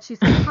 but she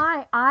said,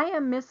 "Hi, I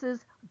am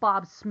Mrs.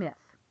 Bob Smith."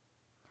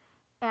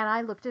 And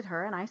I looked at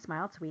her and I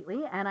smiled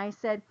sweetly and I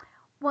said,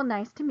 "Well,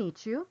 nice to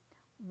meet you.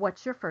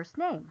 What's your first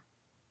name?"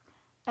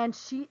 And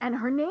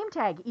her name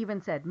tag even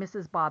said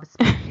Mrs. Bob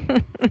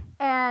Smith.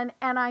 and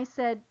I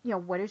said,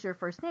 "What is your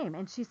first name?"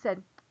 And she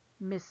said,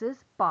 "Mrs.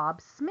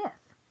 Bob Smith."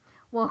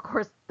 Well, of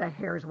course, the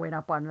hairs went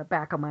up on the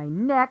back of my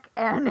neck,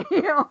 and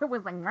it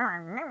was like,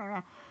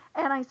 and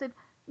I said,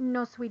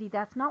 "No, sweetie,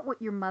 that's not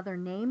what your mother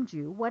named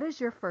you. What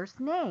is your first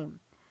name?"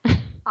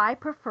 "I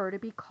prefer to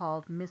be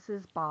called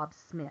Mrs. Bob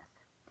Smith."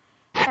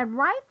 And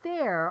right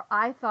there,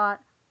 I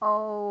thought,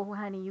 oh,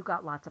 honey, you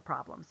got lots of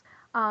problems.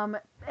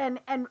 And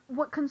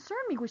what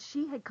concerned me was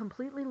she had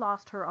completely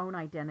lost her own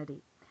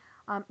identity.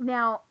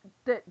 Now,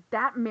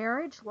 that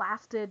marriage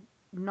lasted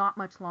not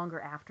much longer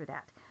after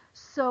that.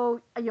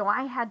 So,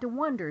 I had to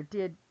wonder,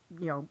 did,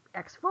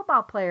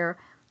 ex-football player,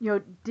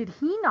 did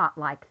he not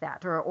like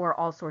that or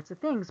all sorts of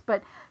things?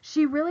 But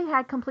she really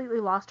had completely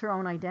lost her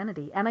own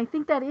identity. And I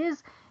think that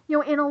is,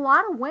 in a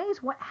lot of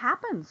ways what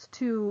happens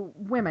to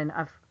women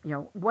of,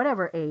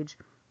 whatever age.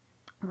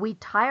 We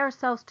tie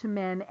ourselves to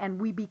men and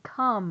we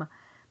become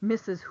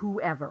Mrs.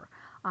 Whoever,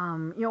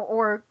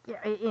 or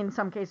in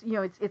some cases,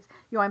 it's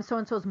I'm so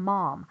and so's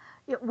mom.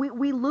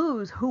 We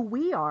lose who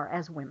we are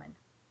as women.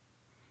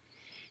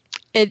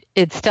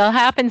 It still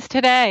happens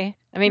today.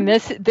 I mean,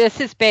 this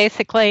is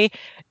basically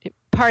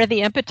part of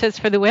the impetus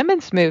for the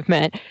women's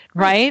movement,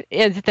 right?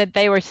 Is that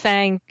they were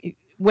saying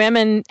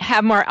women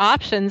have more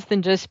options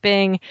than just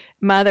being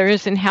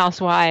mothers and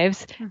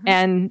housewives,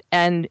 and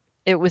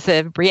it was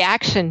a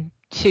reaction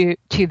to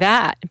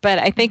that. But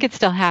I think it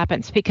still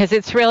happens because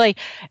it's really,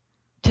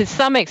 to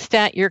some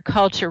extent, your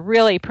culture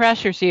really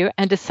pressures you,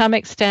 and to some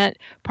extent,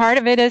 part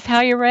of it is how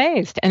you're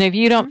raised. And if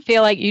you don't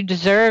feel like you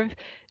deserve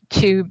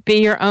to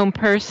be your own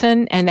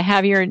person and to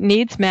have your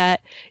needs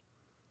met,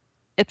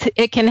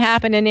 it can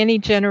happen in any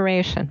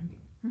generation.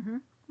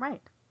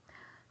 Right.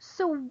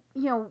 So,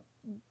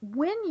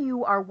 when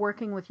you are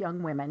working with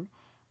young women,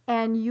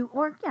 and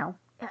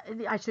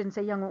I shouldn't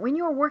say young women, when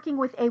you are working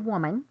with a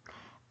woman,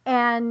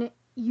 and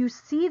you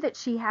see that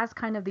she has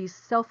kind of these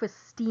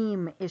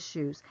self-esteem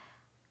issues,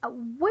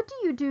 what do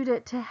you do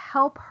to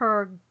help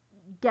her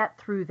get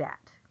through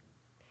that?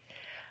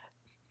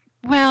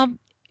 Well,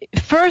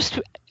 first,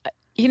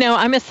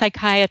 I'm a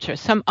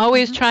psychiatrist, so I'm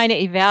always trying to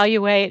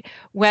evaluate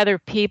whether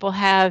people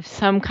have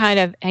some kind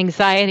of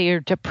anxiety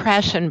or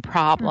depression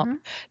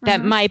problem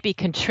that might be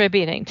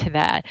contributing to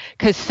that.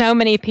 Because so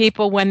many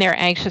people, when they're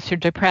anxious or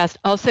depressed,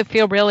 also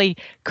feel really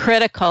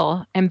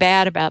critical and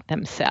bad about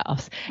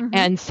themselves.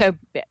 And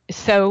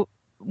so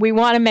we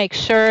want to make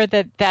sure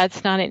that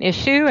that's not an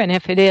issue, and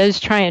if it is,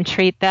 try and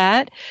treat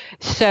that.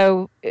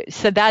 So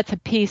that's a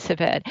piece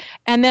of it.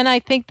 And then I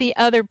think the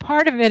other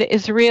part of it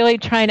is really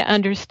trying to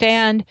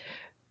understand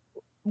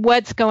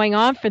what's going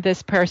on for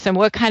this person.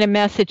 What kind of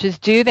messages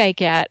do they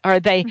get? Are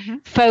they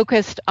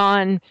focused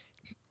on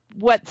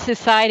what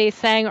society is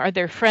saying or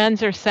their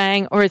friends are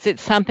saying, or is it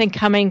something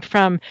coming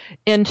from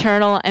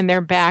internal and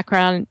their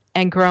background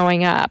and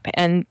growing up?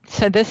 And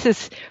so this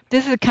is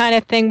the kind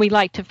of thing we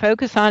like to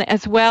focus on,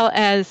 as well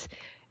as,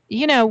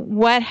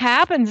 what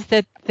happens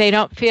that they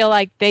don't feel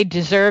like they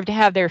deserve to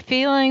have their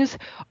feelings,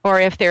 or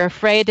if they're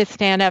afraid to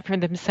stand up for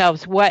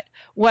themselves, what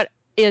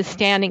is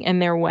standing in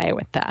their way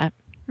with that?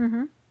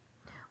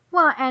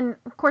 Well, and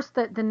of course,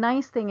 the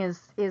nice thing is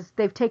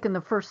they've taken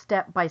the first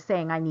step by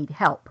saying, I need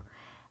help.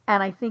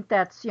 And I think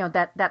that's,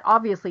 that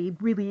obviously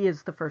really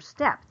is the first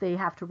step. They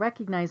have to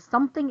recognize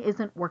something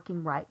isn't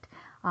working right,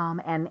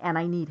 and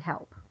I need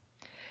help.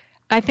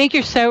 I think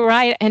you're so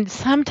right. And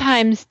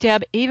sometimes,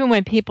 Deb, even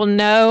when people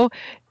know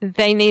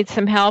they need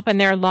some help and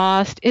they're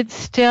lost, it's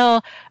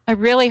still a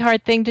really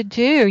hard thing to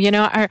do.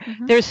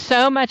 There's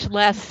so much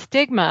less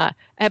stigma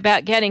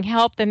about getting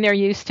help than there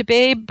used to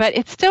be, but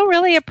it's still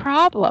really a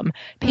problem.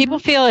 People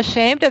feel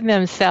ashamed of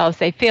themselves.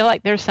 They feel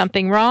like there's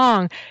something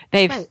wrong.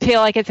 They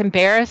feel like it's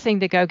embarrassing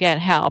to go get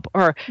help,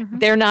 or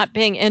they're not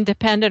being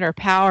independent or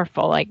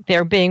powerful, like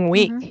they're being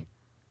weak.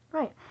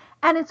 Right.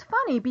 And it's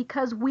funny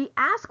because we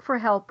ask for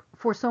help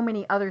for so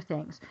many other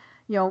things,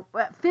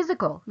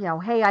 physical,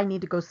 hey, I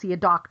need to go see a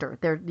doctor.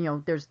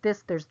 There's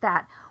this, there's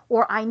that,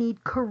 or I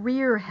need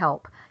career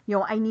help.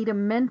 I need a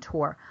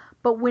mentor.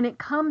 But when it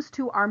comes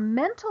to our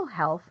mental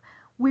health,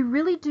 we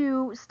really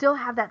do still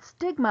have that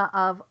stigma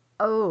of,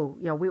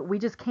 we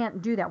just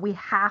can't do that. We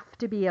have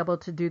to be able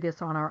to do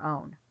this on our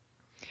own.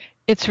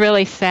 It's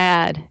really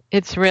sad.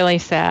 It's really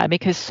sad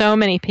because so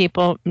many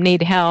people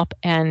need help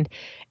and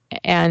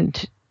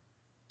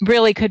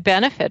really could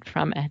benefit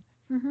from it.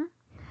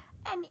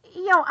 And,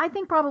 I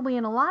think probably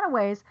in a lot of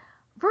ways,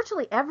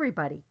 virtually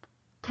everybody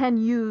can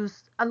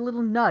use a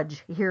little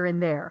nudge here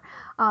and there.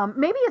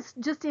 Maybe it's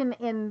just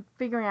in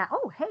figuring out,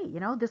 hey,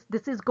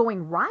 this is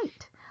going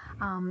right.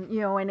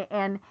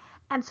 And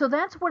so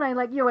that's what I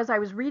like, as I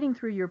was reading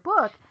through your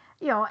book,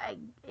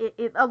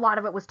 a lot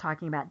of it was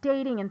talking about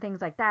dating and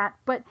things like that.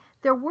 But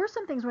there were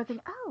some things where I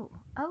think,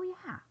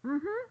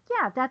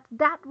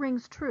 that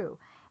rings true.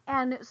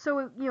 And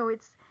so,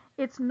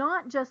 it's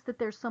not just that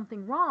there's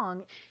something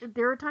wrong.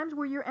 There are times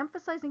where you're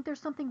emphasizing there's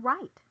something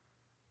right.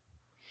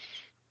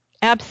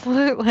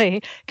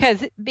 Absolutely.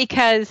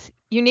 Because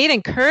you need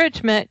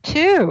encouragement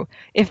too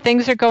if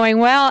things are going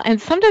well. And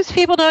sometimes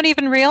people don't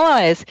even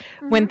realize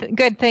when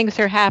good things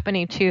are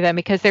happening to them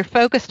because they're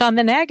focused on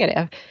the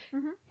negative.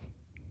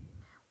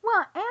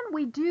 Well, and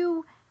we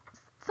do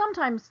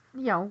sometimes,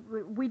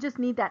 we just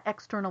need that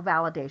external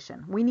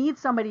validation. We need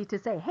somebody to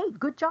say, hey,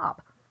 good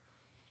job.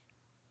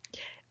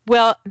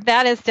 Well,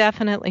 that is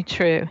definitely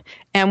true.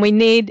 And we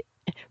need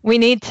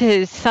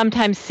to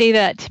sometimes see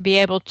that to be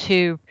able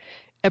to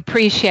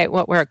appreciate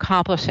what we're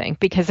accomplishing.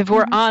 Because if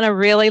we're on a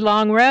really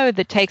long road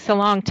that takes a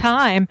long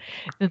time,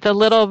 the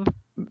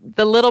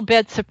little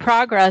bits of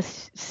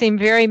progress seem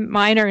very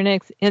minor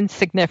and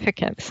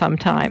insignificant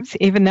sometimes,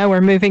 even though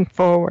we're moving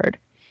forward.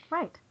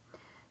 Right.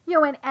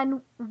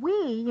 And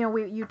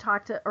you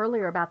talked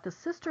earlier about the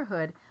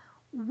sisterhood.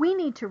 We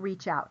need to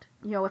reach out.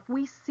 If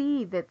we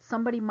see that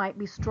somebody might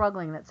be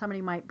struggling, that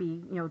somebody might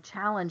be,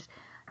 challenged,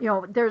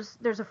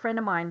 there's a friend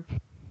of mine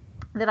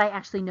that I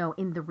actually know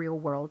in the real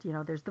world.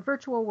 There's the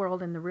virtual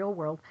world and the real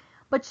world,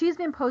 but she's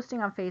been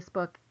posting on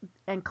Facebook,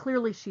 and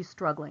clearly she's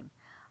struggling.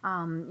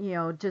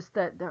 Just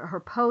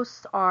her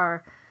posts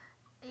are,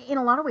 in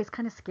a lot of ways,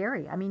 kind of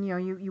scary. I mean,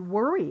 you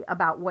worry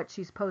about what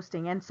she's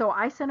posting, and so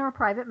I sent her a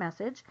private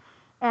message,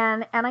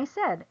 and I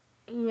said,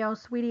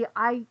 sweetie,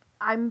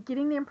 I'm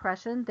getting the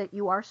impression that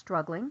you are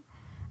struggling.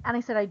 And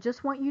I said, I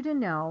just want you to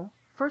know,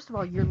 first of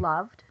all, you're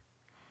loved.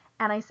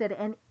 And I said,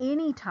 and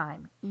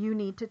anytime you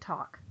need to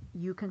talk,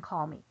 you can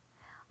call me.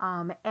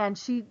 And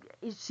she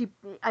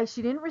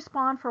didn't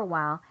respond for a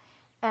while.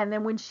 And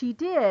then when she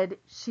did,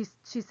 she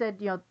said,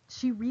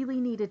 she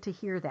really needed to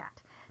hear that.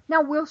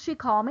 Now, will she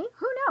call me?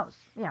 Who knows?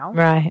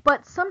 Right.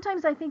 But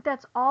sometimes I think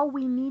that's all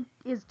we need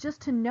is just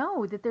to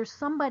know that there's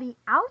somebody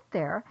out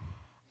there.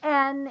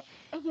 And,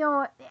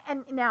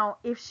 and now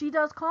if she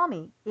does call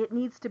me, it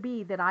needs to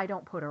be that I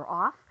don't put her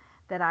off,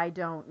 that I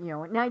don't,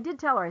 and I did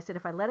tell her, I said,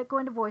 if I let it go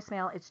into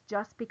voicemail, it's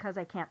just because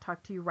I can't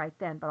talk to you right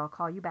then, but I'll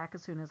call you back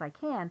as soon as I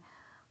can.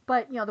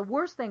 But, the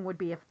worst thing would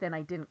be if then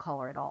I didn't call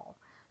her at all.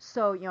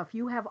 So, if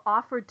you have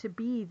offered to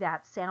be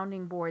that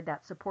sounding board,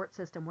 that support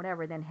system,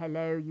 whatever, then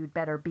hello, you'd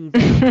better be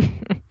there.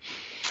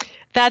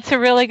 That's a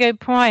really good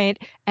point.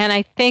 And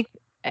I think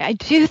I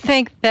do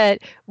think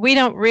that we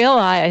don't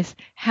realize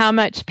how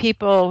much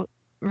people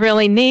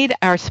really need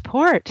our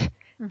support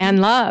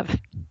and love.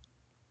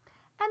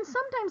 And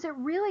sometimes it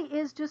really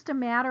is just a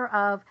matter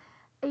of,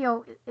 you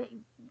know,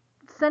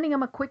 sending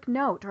them a quick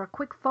note or a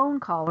quick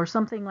phone call or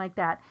something like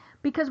that,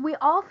 because we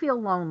all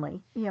feel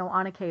lonely,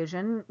 on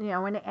occasion,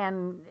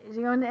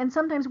 and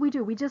sometimes we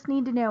do. We just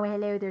need to know,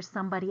 hello, there's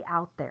somebody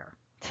out there.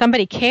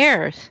 Somebody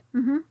cares,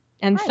 and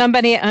right.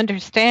 somebody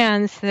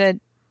understands that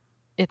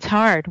it's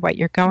hard what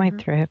you're going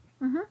through.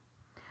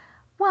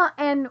 Well,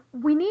 and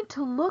we need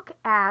to look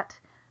at,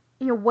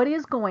 what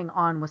is going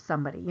on with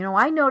somebody.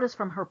 I noticed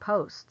from her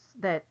posts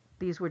that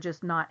these were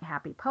just not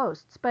happy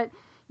posts, but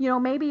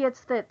maybe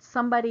it's that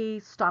somebody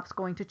stops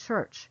going to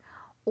church,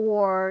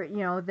 or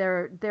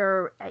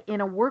they're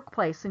in a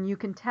workplace and you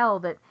can tell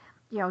that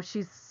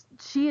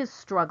she is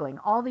struggling,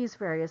 all these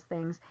various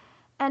things,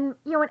 and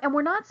and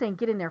we're not saying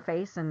get in their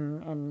face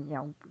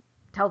and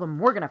tell them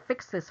we're going to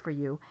fix this for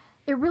you.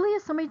 It really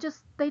is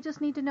they just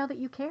need to know that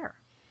you care.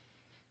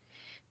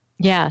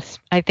 Yes,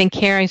 I think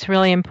caring is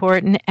really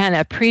important, and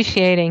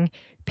appreciating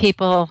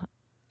people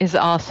is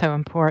also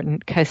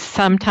important, because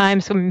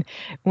sometimes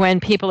when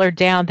people are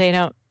down, they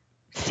don't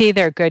see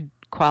their good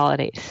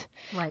qualities.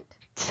 Right.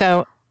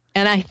 So,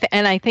 and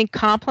I think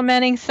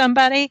complimenting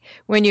somebody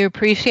when you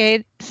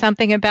appreciate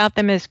something about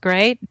them is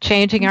great.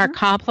 Changing our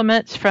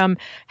compliments from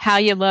how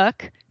you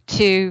look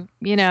to,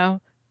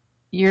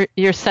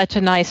 you're such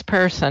a nice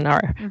person,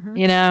 or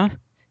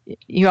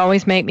you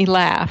always make me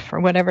laugh, or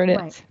whatever it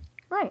is.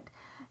 Right.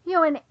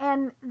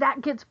 And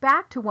that gets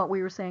back to what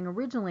we were saying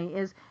originally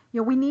is,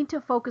 we need to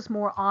focus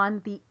more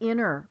on the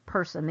inner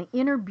person, the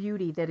inner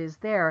beauty that is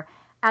there,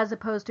 as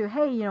opposed to,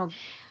 hey,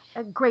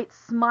 a great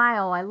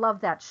smile, I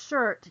love that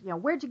shirt,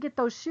 where'd you get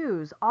those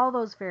shoes, all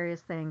those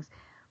various things,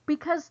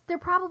 because there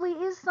probably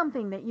is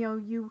something that,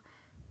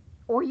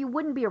 or you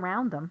wouldn't be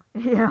around them,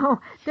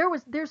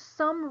 there's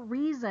some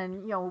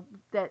reason,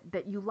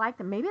 that you like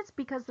them. Maybe it's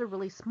because they're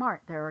really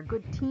smart, they're a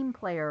good team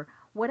player,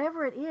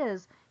 whatever it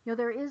is,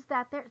 there is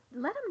that there.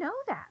 Let them know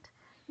that,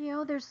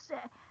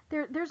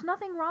 there's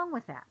nothing wrong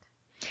with that.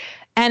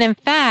 And in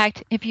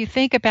fact, if you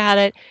think about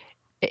it,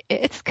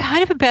 it's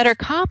kind of a better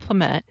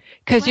compliment,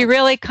 because you're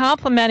really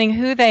complimenting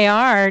who they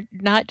are,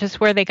 not just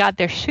where they got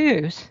their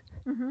shoes.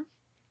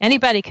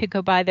 Anybody could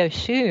go buy those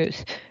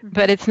shoes,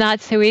 but it's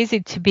not so easy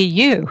to be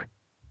you.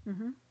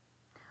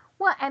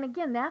 Well, and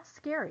again, that's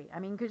scary. I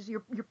mean, because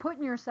you're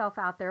putting yourself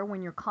out there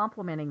when you're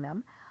complimenting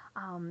them,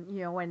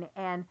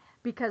 and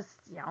because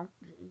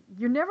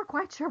you're never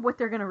quite sure what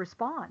they're going to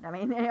respond. I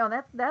mean,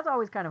 that's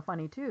always kind of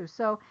funny too.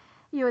 So,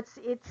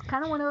 it's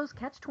kind of one of those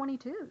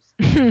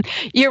catch-22s.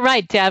 You're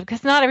right, Deb,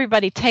 because not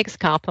everybody takes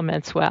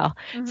compliments well.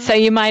 So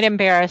you might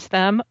embarrass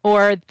them,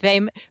 or they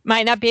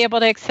might not be able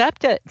to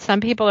accept it.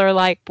 Some people are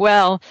like,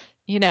 well,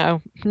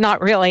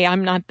 not really.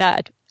 I'm not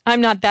that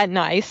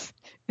nice.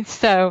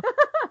 So,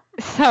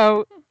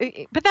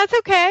 but that's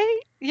okay.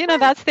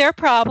 That's their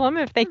problem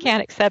if they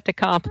can't accept a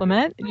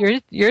compliment.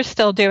 You're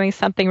still doing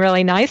something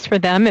really nice for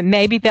them, and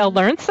maybe they'll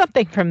learn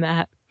something from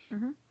that.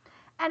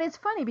 And it's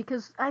funny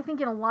because I think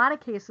in a lot of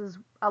cases,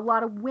 a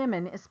lot of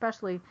women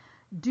especially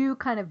do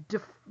kind of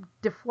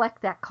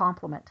deflect that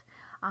compliment.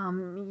 I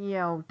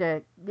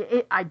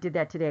did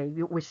that today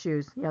with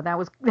shoes. That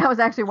was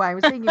actually why I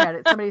was thinking about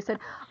it. Somebody said,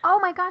 "Oh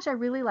my gosh, I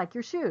really like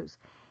your shoes,"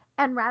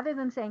 and rather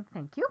than saying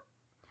thank you,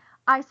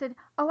 I said,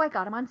 "Oh, I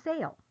got them on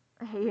sale."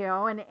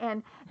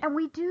 And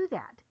we do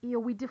that.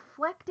 We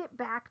deflect it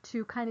back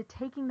to kind of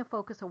taking the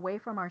focus away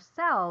from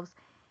ourselves.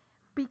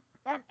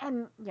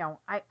 And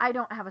I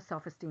don't have a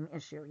self-esteem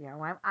issue.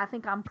 I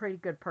think I'm a pretty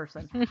good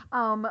person.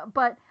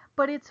 But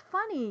it's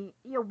funny.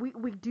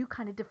 We do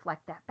kind of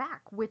deflect that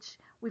back, which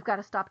we've got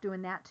to stop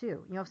doing that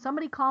too. If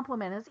somebody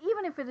compliments us,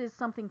 even if it is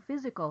something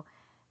physical,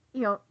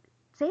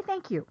 say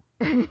thank you.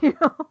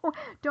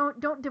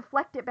 Don't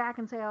deflect it back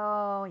and say,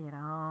 oh,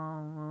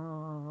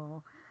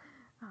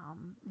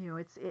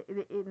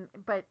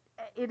 but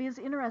it is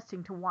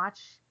interesting to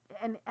watch,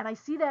 and I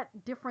see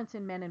that difference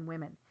in men and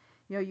women.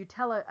 You you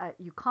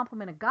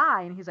compliment a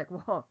guy and he's like,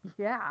 well,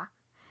 yeah.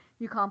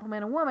 You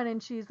compliment a woman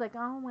and she's like,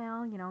 oh,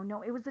 well,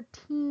 no, it was a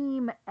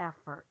team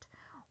effort,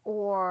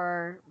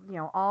 or,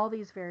 all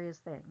these various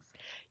things.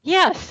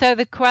 Yeah. So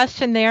the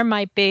question there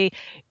might be,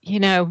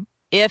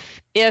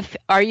 if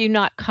are you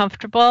not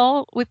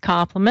comfortable with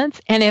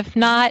compliments? And if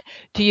not,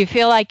 do you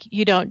feel like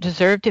you don't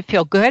deserve to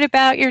feel good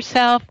about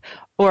yourself?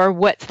 Or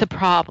what's the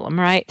problem,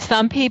 right?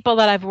 Some people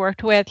that I've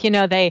worked with,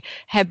 they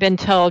have been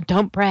told,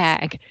 don't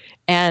brag.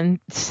 And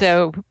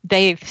so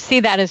they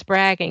see that as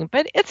bragging.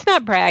 But it's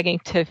not bragging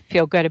to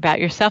feel good about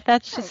yourself.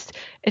 That's just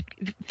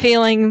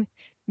feeling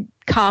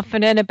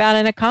confident about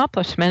an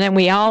accomplishment. And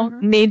we all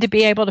need to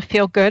be able to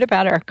feel good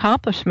about our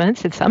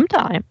accomplishments at some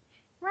time.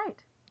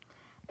 Right.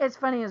 It's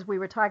funny, as we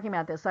were talking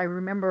about this, I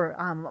remember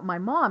my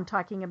mom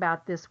talking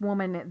about this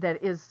woman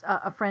that is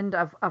a friend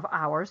of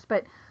ours.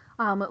 But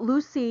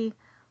Lucy...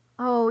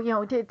 Oh,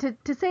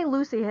 to say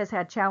Lucy has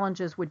had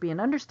challenges would be an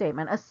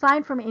understatement.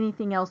 Aside from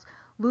anything else,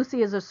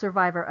 Lucy is a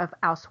survivor of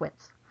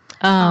Auschwitz.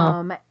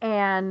 Oh.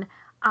 And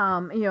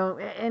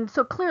And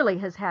so clearly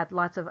has had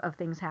lots of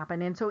things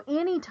happen. And so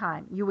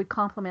anytime you would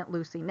compliment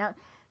Lucy, now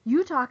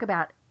you talk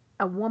about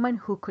a woman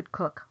who could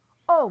cook.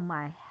 Oh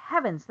my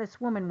heavens, this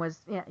woman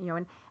was,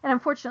 and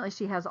unfortunately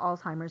she has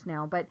Alzheimer's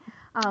now. But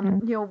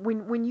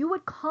when you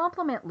would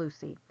compliment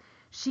Lucy,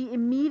 she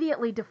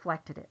immediately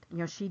deflected it.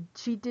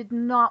 She did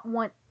not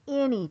want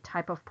any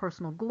type of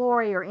personal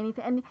glory or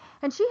anything,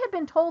 and she had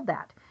been told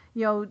that.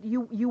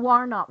 You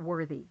are not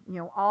worthy.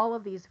 All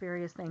of these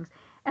various things.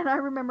 And I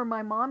remember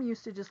my mom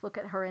used to just look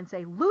at her and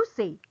say,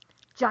 Lucy,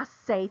 just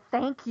say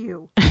thank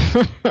you.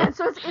 And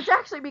so it's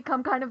actually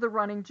become kind of the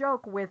running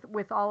joke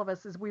with all of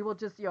us is we will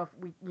just, if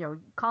we,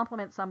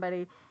 compliment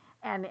somebody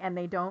and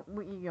they don't,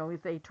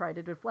 if they try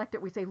to deflect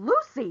it, we say,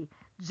 Lucy,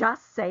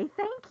 just say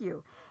thank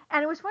you.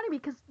 And it was funny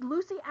because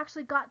Lucy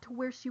actually got to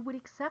where she would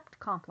accept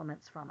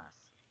compliments from us.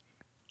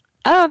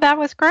 Oh, that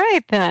was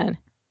great then.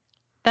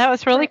 That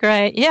was really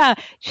great. Yeah.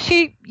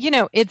 She,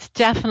 it's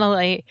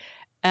definitely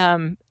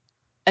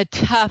a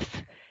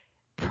tough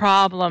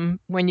problem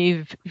when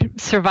you've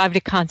survived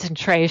a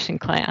concentration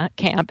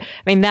camp.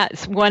 I mean,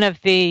 that's one of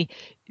the,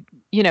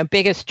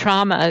 biggest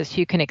traumas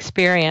you can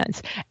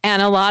experience.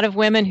 And a lot of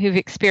women who've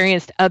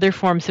experienced other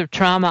forms of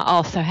trauma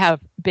also have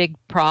big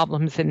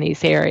problems in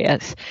these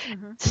areas.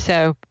 Mm-hmm.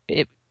 So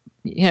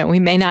we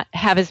may not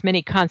have as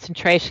many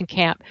concentration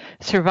camp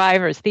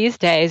survivors these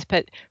days,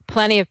 but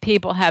plenty of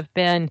people have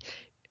been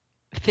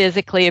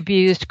physically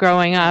abused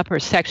growing up or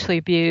sexually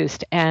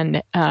abused,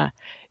 and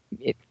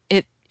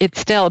it's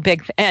still a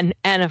big and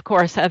of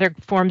course other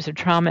forms of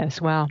trauma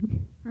as well.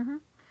 Mm-hmm.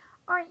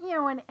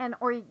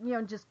 Or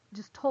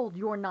just told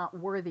you're not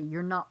worthy,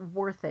 you're not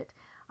worth it.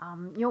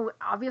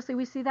 Obviously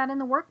we see that in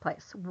the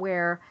workplace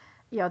where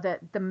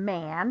the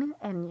man,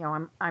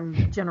 and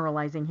I'm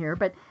generalizing here,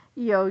 but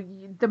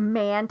the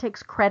man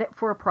takes credit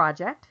for a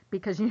project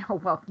because you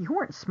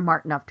weren't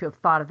smart enough to have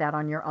thought of that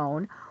on your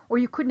own, or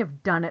you couldn't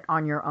have done it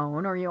on your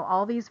own, or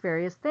all these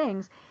various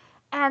things.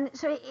 And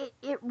so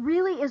it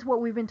really is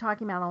what we've been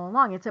talking about all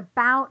along. It's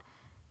about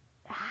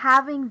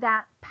having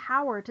that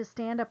power to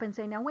stand up and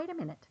say, now wait a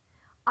minute,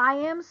 I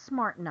am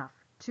smart enough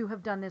to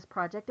have done this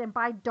project, and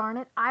by darn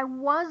it, I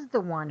was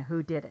the one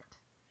who did it.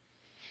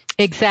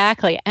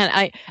 Exactly.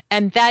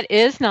 And that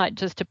is not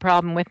just a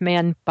problem with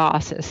men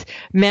bosses.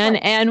 Men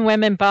and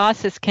women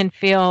bosses can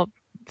feel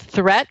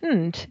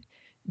threatened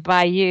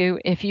by you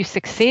if you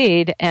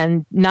succeed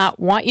and not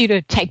want you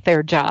to take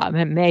their job.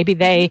 And maybe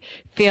they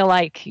feel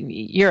like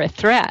you're a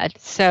threat.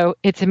 So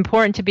it's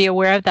important to be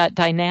aware of that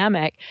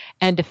dynamic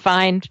and to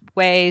find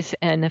ways,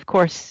 and of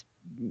course,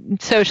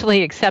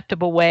 socially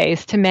acceptable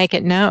ways to make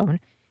it known.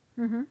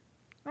 Mm-hmm.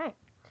 Right.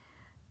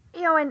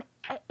 And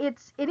it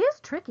is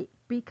tricky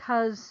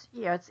because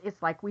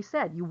it's like we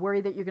said, you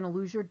worry that you're going to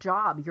lose your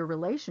job, your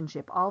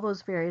relationship, all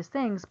those various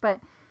things.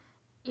 But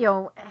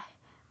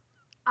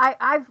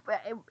I've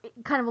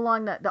kind of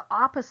along the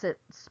opposite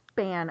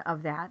span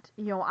of that.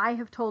 I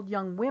have told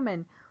young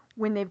women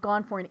when they've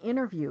gone for an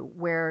interview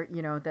where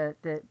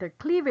the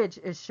cleavage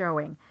is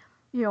showing,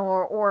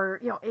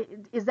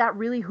 is that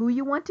really who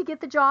you want to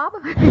get the job?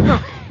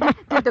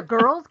 Did the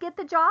girls get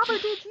the job, or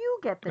did you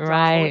get the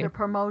job, or the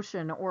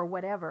promotion, or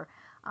whatever?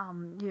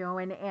 And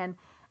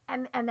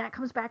that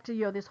comes back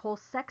to this whole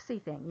sexy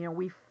thing.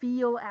 We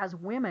feel as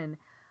women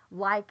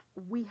like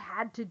we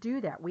had to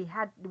do that. We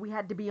had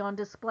to be on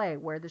display,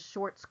 wear the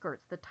short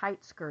skirts, the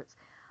tight skirts,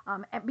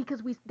 and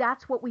because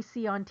that's what we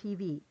see on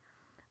TV.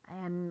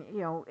 And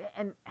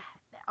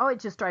it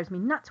just drives me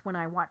nuts when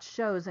I watch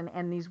shows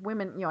and these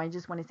women, I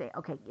just want to say,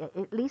 okay,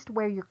 at least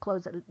wear your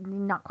clothes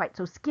not quite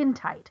so skin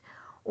tight,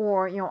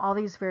 or all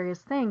these various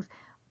things.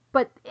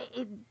 But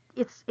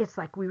it's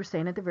like we were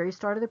saying at the very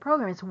start of the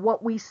program. It's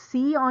what we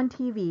see on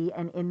TV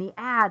and in the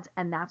ads,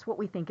 and that's what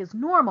we think is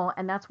normal,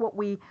 and that's what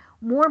we,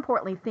 more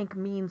importantly, think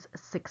means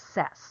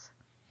success.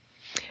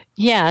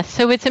 Yeah,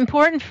 so it's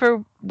important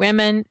for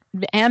women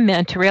and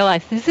men to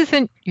realize this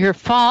isn't your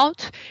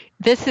fault.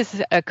 This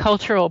is a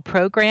cultural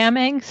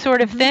programming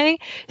sort of thing.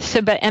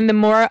 And the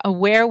more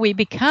aware we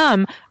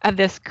become of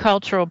this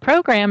cultural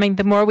programming,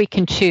 the more we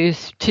can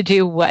choose to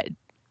do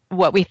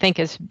what we think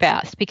is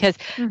best. Because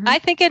I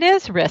think it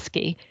is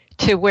risky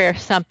to wear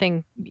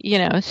something,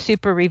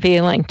 super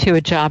revealing to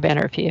a job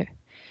interview.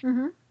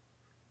 Mm-hmm.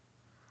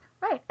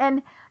 Right,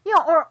 and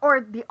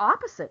or the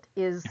opposite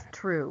is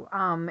true.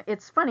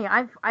 It's funny.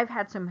 I've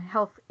had some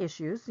health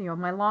issues.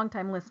 My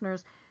longtime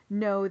listeners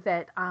know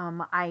that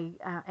I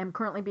am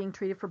currently being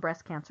treated for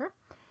breast cancer,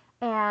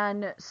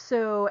 and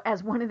so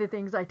as one of the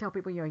things I tell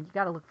people, you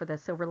got to look for the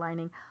silver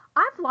lining.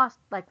 I've lost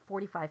like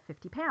 45,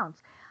 50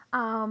 pounds,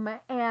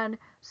 and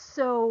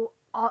so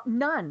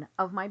none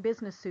of my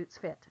business suits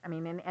fit. I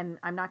mean, and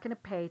I'm not going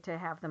to pay to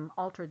have them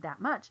altered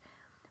that much.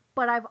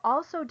 But I've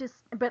also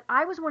but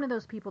I was one of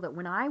those people that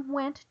when I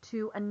went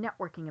to a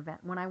networking event,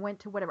 when I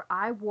went to whatever,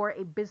 I wore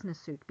a business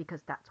suit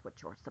because that's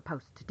what you're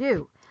supposed to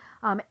do.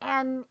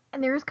 And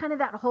there's kind of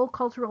that whole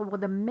cultural, well,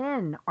 the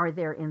men are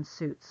there in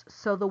suits,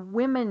 so the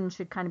women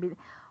should kind of be.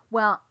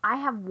 Well, I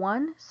have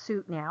one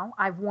suit now.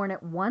 I've worn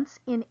it once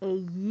in a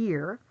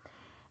year,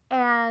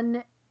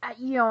 and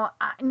now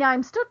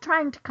I'm still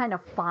trying to kind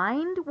of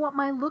find what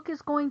my look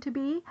is going to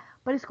be,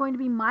 but it's going to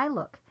be my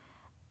look.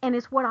 And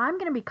it's what I'm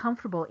going to be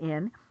comfortable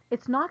in.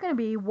 It's not going to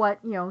be what,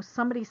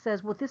 somebody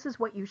says, well, this is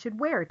what you should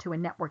wear to a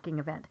networking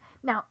event.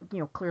 Now,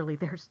 clearly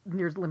there's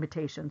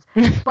limitations.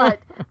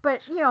 But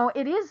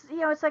it is,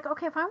 it's like,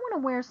 okay, if I want to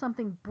wear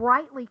something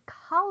brightly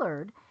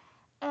colored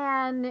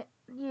and,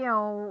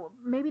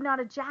 maybe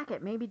not a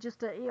jacket, maybe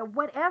just a,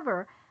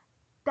 whatever,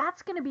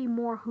 that's going to be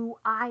more who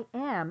I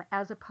am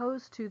as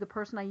opposed to the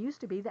person I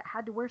used to be that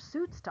had to wear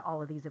suits to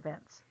all of these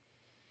events.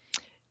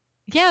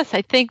 Yes,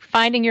 I think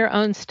finding your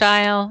own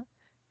style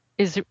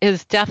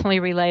is definitely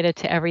related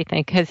to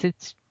everything, because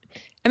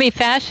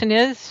fashion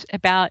is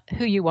about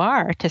who you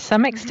are to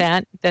some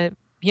extent, the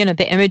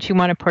image you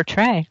want to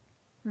portray.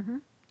 Mm-hmm.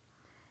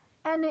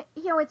 And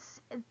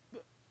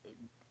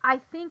I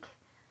think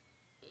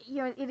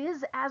it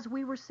is, as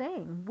we were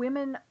saying,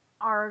 women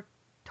are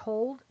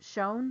told,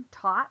 shown,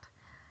 taught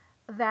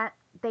that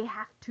they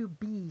have to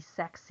be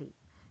sexy.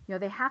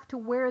 They have to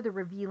wear the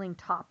revealing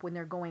top when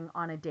they're going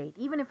on a date,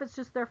 even if it's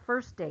just their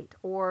first date,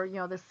 or,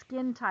 the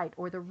skin tight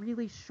or the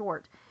really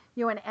short,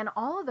 and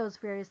all of those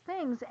various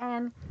things.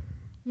 And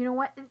you know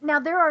what?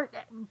 Now there are,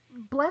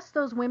 bless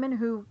those women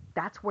who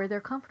that's where they're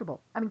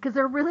comfortable. Because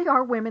there really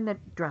are women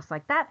that dress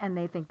like that and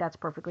they think that's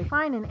perfectly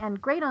fine, and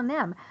great on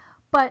them.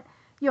 But,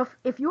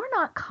 if you're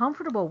not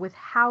comfortable with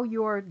how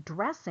you're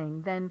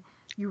dressing, then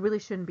you really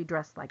shouldn't be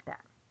dressed like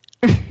that.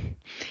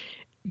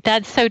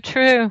 That's so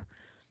true.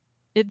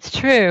 It's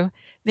true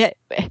that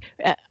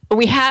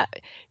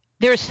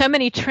there are so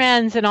many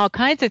trends and all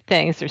kinds of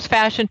things. There's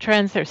fashion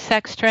trends, there's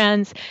sex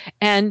trends,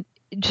 and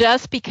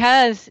just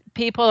because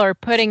people are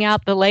putting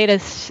out the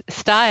latest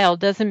style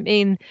doesn't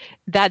mean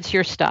that's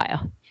your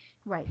style.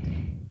 Right.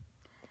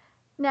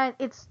 Now,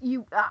 it's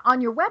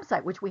on your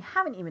website, which we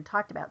haven't even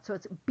talked about. So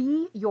it's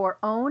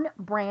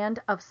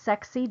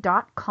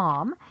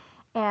beyourownbrandofsexy.com,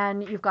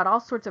 and you've got all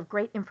sorts of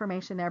great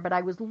information there. But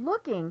I was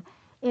looking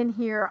in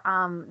here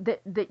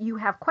that you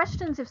have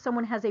questions if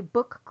someone has a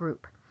book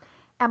group.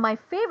 And my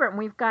favorite, and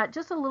we've got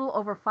just a little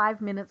over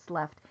 5 minutes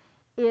left,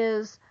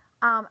 is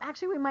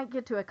actually we might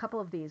get to a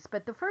couple of these,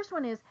 but the first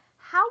one is,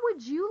 how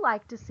would you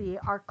like to see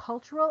our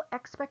cultural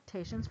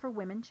expectations for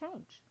women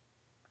change?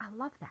 I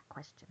love that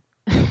question.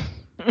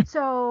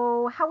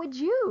 So how would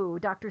you,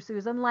 Dr.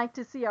 Susan, like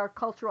to see our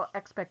cultural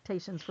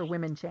expectations for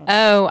women change?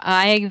 Oh,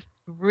 I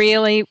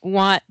really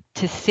want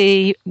to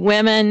see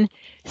women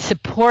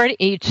support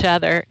each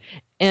other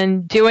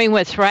in doing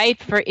what's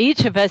right for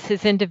each of us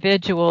as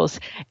individuals,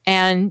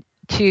 and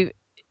to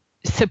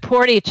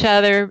support each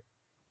other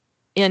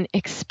in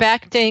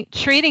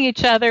treating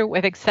each other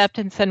with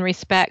acceptance and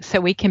respect, so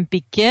we can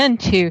begin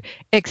to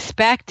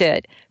expect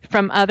it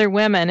from other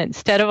women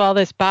instead of all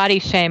this body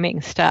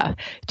shaming stuff,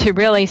 to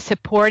really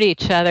support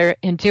each other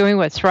in doing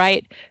what's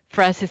right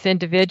for us as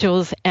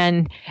individuals,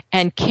 and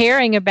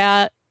caring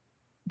about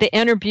the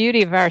inner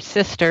beauty of our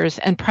sisters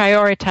and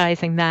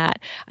prioritizing that.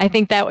 I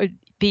think that would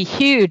be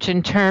huge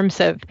in terms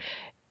of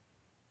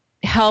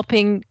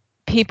helping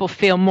people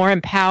feel more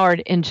empowered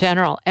in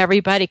general.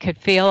 Everybody could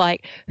feel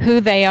like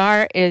who they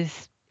are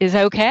is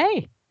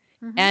okay,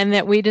 and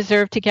that we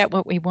deserve to get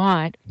what we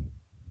want.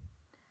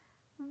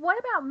 What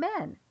about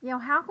men?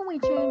 How can we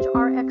change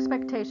our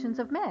expectations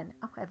of men?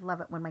 Oh, I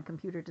love it when my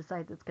computer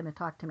decides it's going to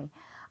talk to me.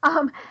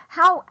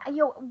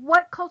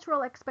 What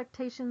cultural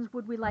expectations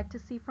would we like to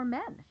see from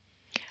men?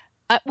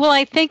 Well,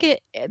 I think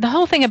the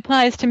whole thing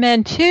applies to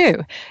men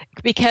too,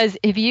 because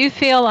if you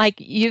feel like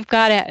you've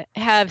got to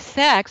have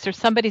sex or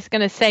somebody's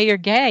going to say you're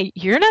gay,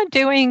 you're not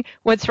doing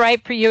what's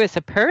right for you as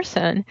a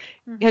person.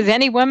 Because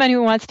any woman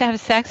who wants to have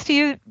sex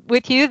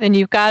with you, then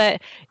you've got to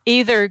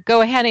either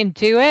go ahead and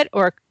do it,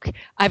 or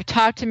I've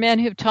talked to men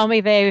who've told me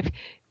they've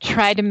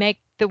tried to make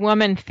the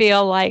woman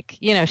feel like,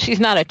 she's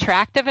not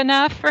attractive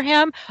enough for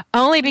him,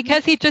 only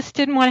because he just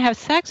didn't want to have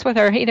sex with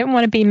her. He didn't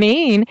want to be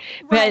mean,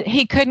 but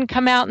he couldn't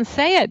come out and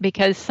say it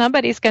because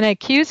somebody's going to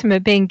accuse him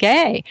of being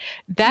gay.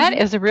 That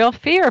is a real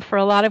fear for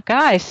a lot of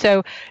guys.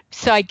 So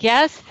I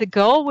guess the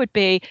goal would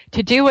be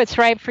to do what's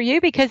right for you,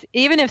 because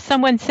even if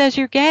someone says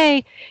you're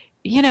gay,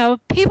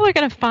 people are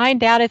going to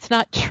find out it's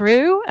not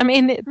true.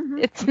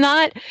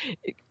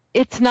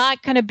 It's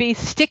not going to be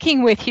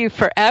sticking with you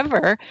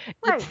forever.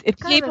 Right.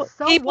 People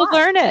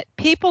learn it.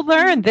 People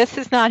learn this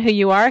is not who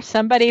you are.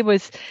 Somebody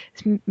was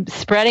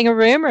spreading a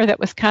rumor that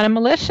was kind of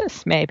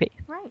malicious, maybe.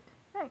 Right.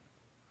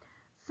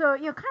 So,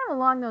 kind of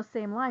along those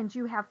same lines,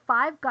 you have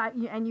 5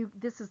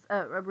 this is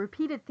a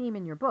repeated theme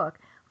in your book,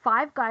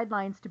 5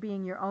 guidelines to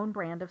being your own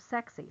brand of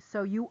sexy.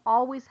 So you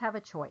always have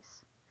a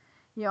choice.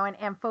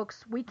 And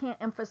folks, we can't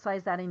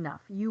emphasize that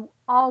enough. You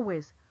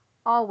always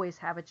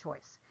have a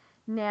choice.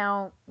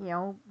 Now,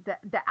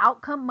 the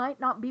outcome might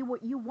not be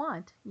what you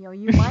want.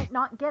 You might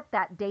not get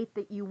that date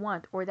that you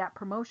want or that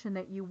promotion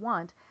that you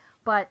want,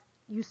 but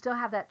you still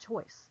have that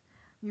choice.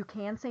 You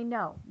can say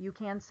no. You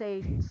can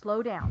say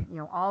slow down,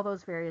 all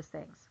those various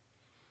things.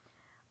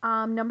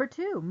 Number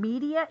 2,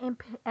 media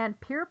and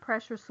peer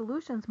pressure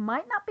solutions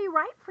might not be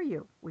right for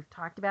you. We've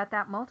talked about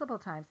that multiple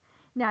times.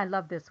 Now I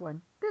love this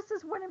one. This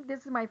is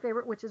my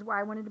favorite, which is why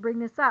I wanted to bring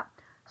this up.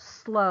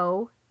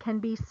 Slow can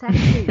be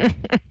sexy.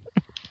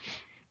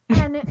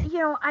 And,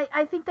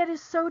 I think that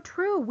is so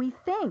true. We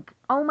think,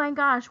 oh my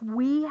gosh,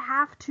 we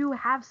have to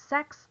have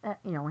sex,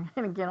 and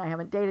again, I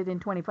haven't dated in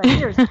 25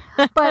 years,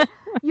 but,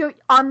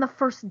 on the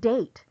first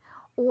date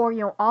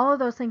or, all of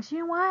those things. You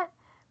know what?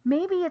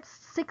 Maybe it's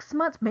 6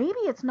 months. Maybe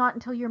it's not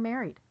until you're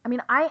married. I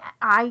mean,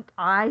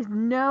 I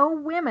know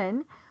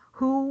women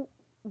who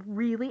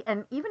really,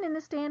 and even in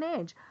this day and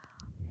age,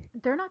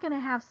 they're not going to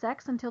have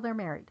sex until they're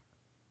married.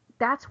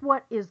 That's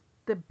what is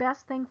the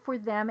best thing for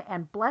them,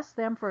 and bless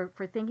them for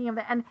thinking of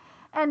that.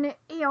 And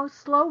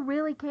slow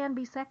really can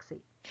be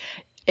sexy.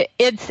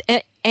 It's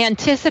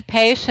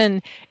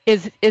anticipation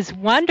is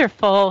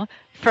wonderful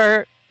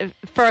for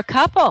a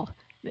couple.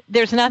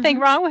 There's nothing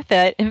wrong with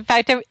it. In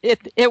fact,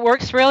 it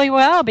works really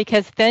well,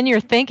 because then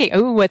you're thinking,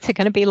 oh, what's it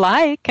going to be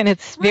like? And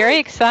it's very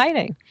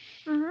exciting.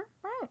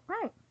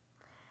 Right.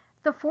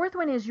 The fourth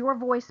one is your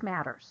voice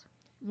matters.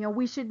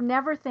 We should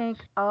never think,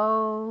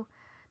 oh,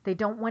 they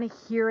don't want to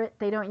hear it.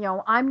 They don't,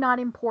 I'm not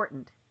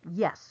important.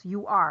 Yes,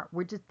 you are.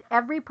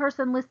 Every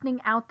person listening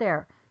out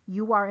there,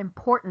 you are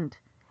important.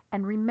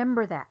 And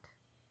remember that.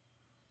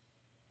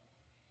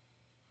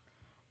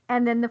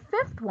 And then the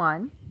fifth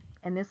one,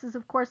 and this is,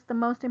 of course, the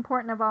most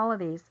important of all of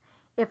these,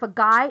 if a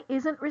guy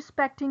isn't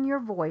respecting your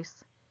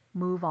voice,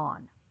 move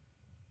on.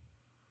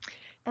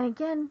 And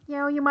again,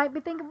 you might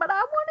be thinking, but I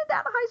wanted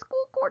that high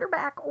school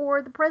quarterback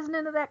or the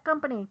president of that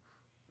company.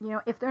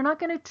 If they're not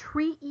going to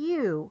treat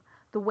you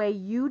the way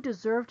you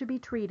deserve to be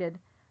treated,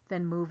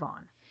 then move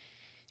on.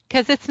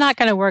 Because it's not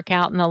going to work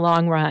out in the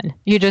long run.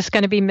 You're just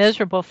going to be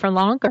miserable for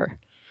longer.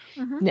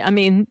 I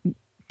mean,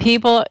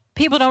 people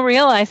don't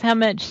realize how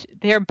much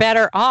they're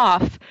better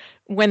off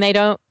when they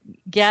don't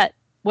get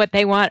what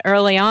they want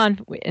early on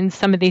in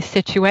some of these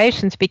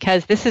situations,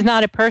 because this is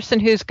not a person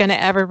who's going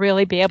to ever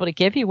really be able to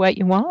give you what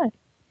you want.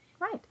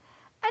 Right.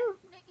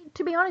 And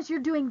to be honest, you're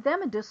doing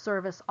them a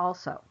disservice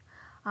also.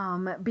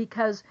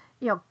 Because,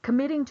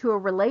 committing to a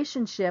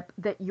relationship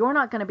that you're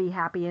not going to be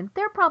happy in,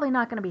 they're probably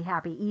not going to be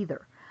happy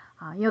either.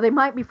 They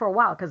might be for a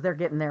while because they're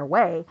getting their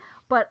way,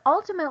 but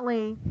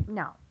ultimately,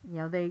 no.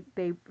 They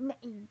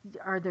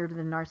are there the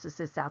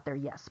narcissists out there,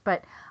 yes,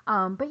 but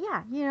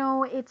yeah,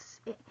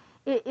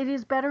 it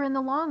is better in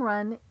the long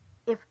run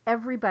if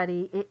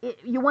everybody.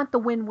 You want the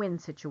win-win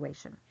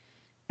situation.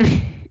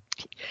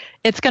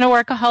 It's going to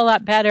work a whole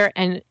lot better,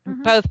 and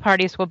both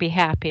parties will be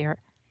happier.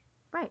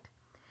 Right.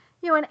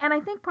 And I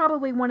think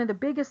probably one of the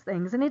biggest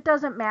things, and it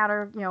doesn't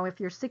matter, if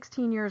you're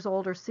 16 years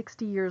old or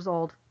 60 years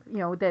old,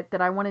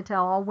 that I want to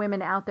tell all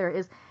women out there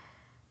is,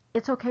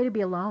 it's okay to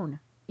be alone.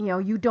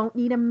 You don't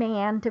need a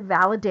man to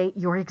validate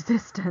your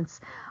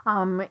existence.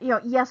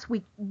 Yes,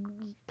 we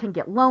can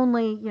get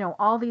lonely,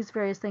 all these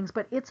various things,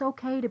 but it's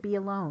okay to be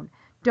alone.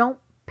 Don't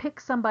pick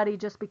somebody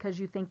just because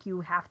you think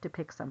you have to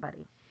pick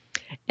somebody.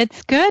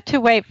 It's good to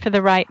wait for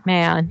the right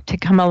man to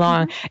come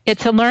along.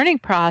 It's a learning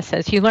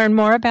process. You learn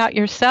more about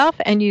yourself,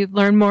 and you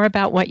learn more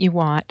about what you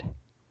want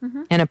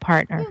in a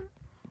partner. Yeah. And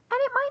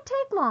it might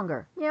take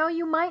longer.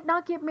 You might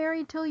not get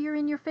married till you're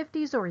in your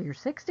 50s or your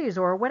 60s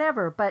or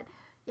whatever, but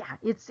yeah,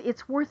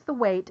 it's worth the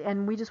wait,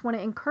 and we just want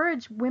to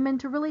encourage women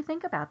to really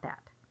think about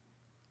that.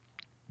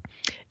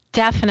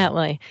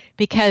 Definitely,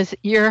 because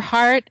your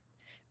heart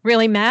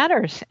really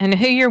matters, and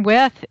who you're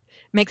with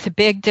makes a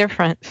big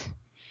difference.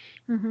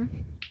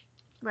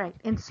 Right,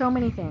 in so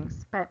many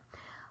things. But,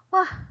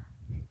 well,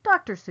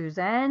 Dr.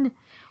 Susan,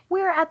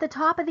 we're at the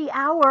top of the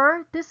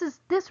hour.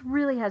 This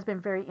really has been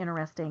very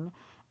interesting,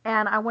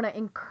 and I want to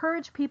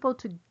encourage people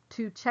to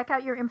check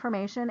out your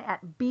information at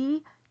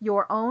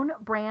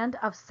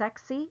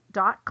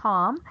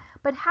beyourownbrandofsexy.com.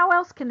 But how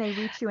else can they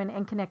reach you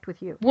and connect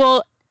with you?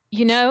 Well,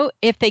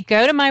 if they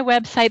go to my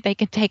website, they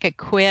can take a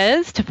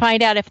quiz to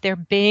find out if they're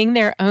being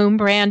their own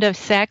brand of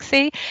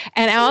sexy.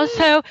 And I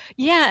also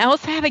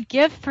have a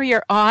gift for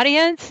your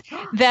audience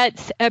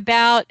that's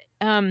about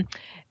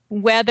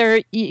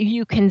whether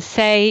you can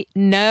say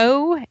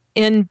no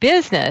in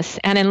business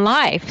and in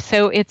life.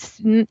 So it's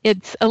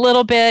a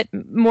little bit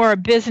more a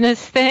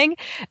business thing.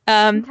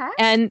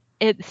 And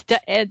it's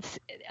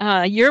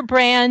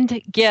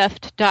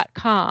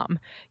yourbrandgift.com,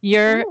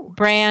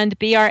 yourbrand,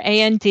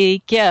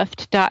 BRAND,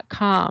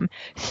 gift.com.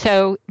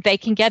 So they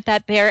can get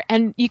that there.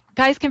 And you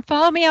guys can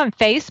follow me on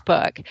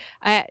Facebook.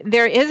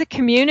 There is a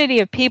community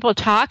of people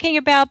talking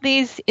about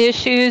these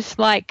issues,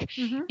 like,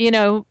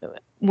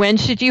 when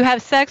should you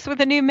have sex with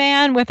a new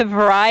man, with a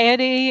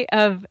variety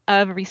of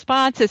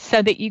responses,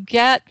 so that you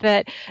get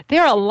that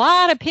there are a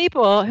lot of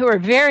people who are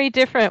very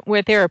different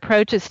with their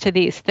approaches to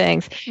these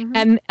things.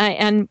 And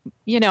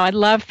I'd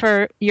love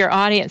for your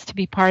audience to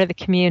be part of the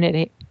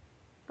community.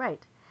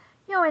 Right.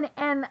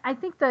 And I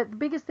think the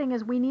biggest thing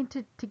is we need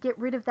to get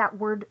rid of that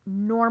word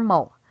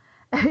normal.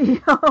 You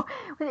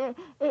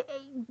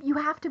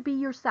have to be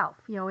yourself,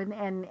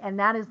 and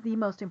that is the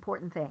most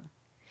important thing.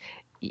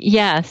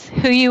 Yes,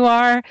 who you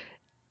are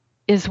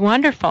is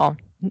wonderful,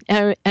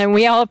 and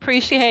we all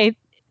appreciate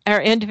our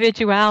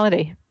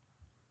individuality.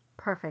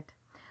 Perfect.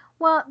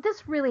 Well,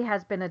 this really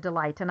has been a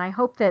delight, and I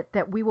hope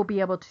that we will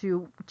be able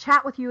to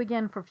chat with you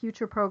again for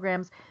future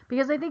programs,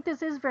 because I think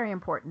this is very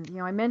important.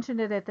 I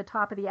mentioned it at the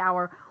top of the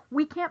hour.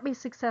 We can't be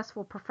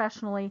successful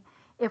professionally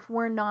if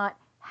we're not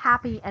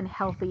happy and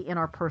healthy in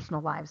our personal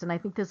lives, and I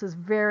think this is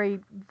very,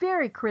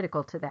 very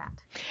critical to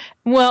that.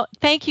 Well,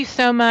 thank you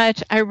so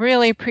much. I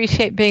really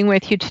appreciate being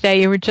with you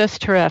today. You were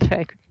just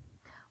terrific.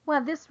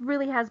 Well, this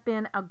really has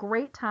been a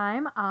great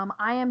time.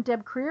 I am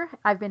Deb Creer.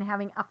 I've been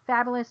having a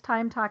fabulous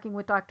time talking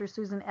with Dr.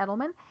 Susan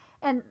Edelman.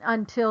 And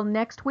until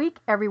next week,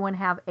 everyone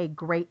have a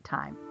great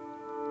time.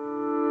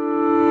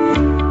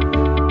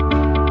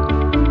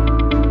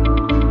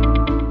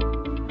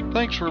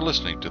 Thanks for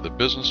listening to the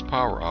Business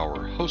Power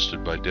Hour,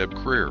 hosted by Deb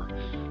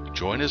Creer.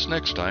 Join us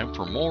next time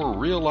for more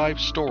real-life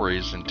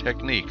stories and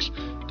techniques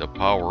to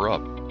power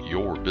up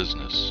your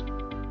business.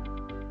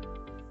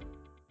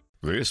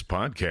 This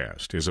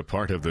podcast is a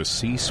part of the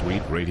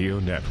C-Suite Radio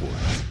Network.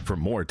 For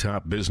more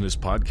top business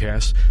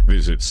podcasts,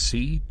 visit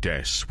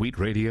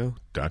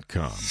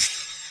c-suiteradio.com.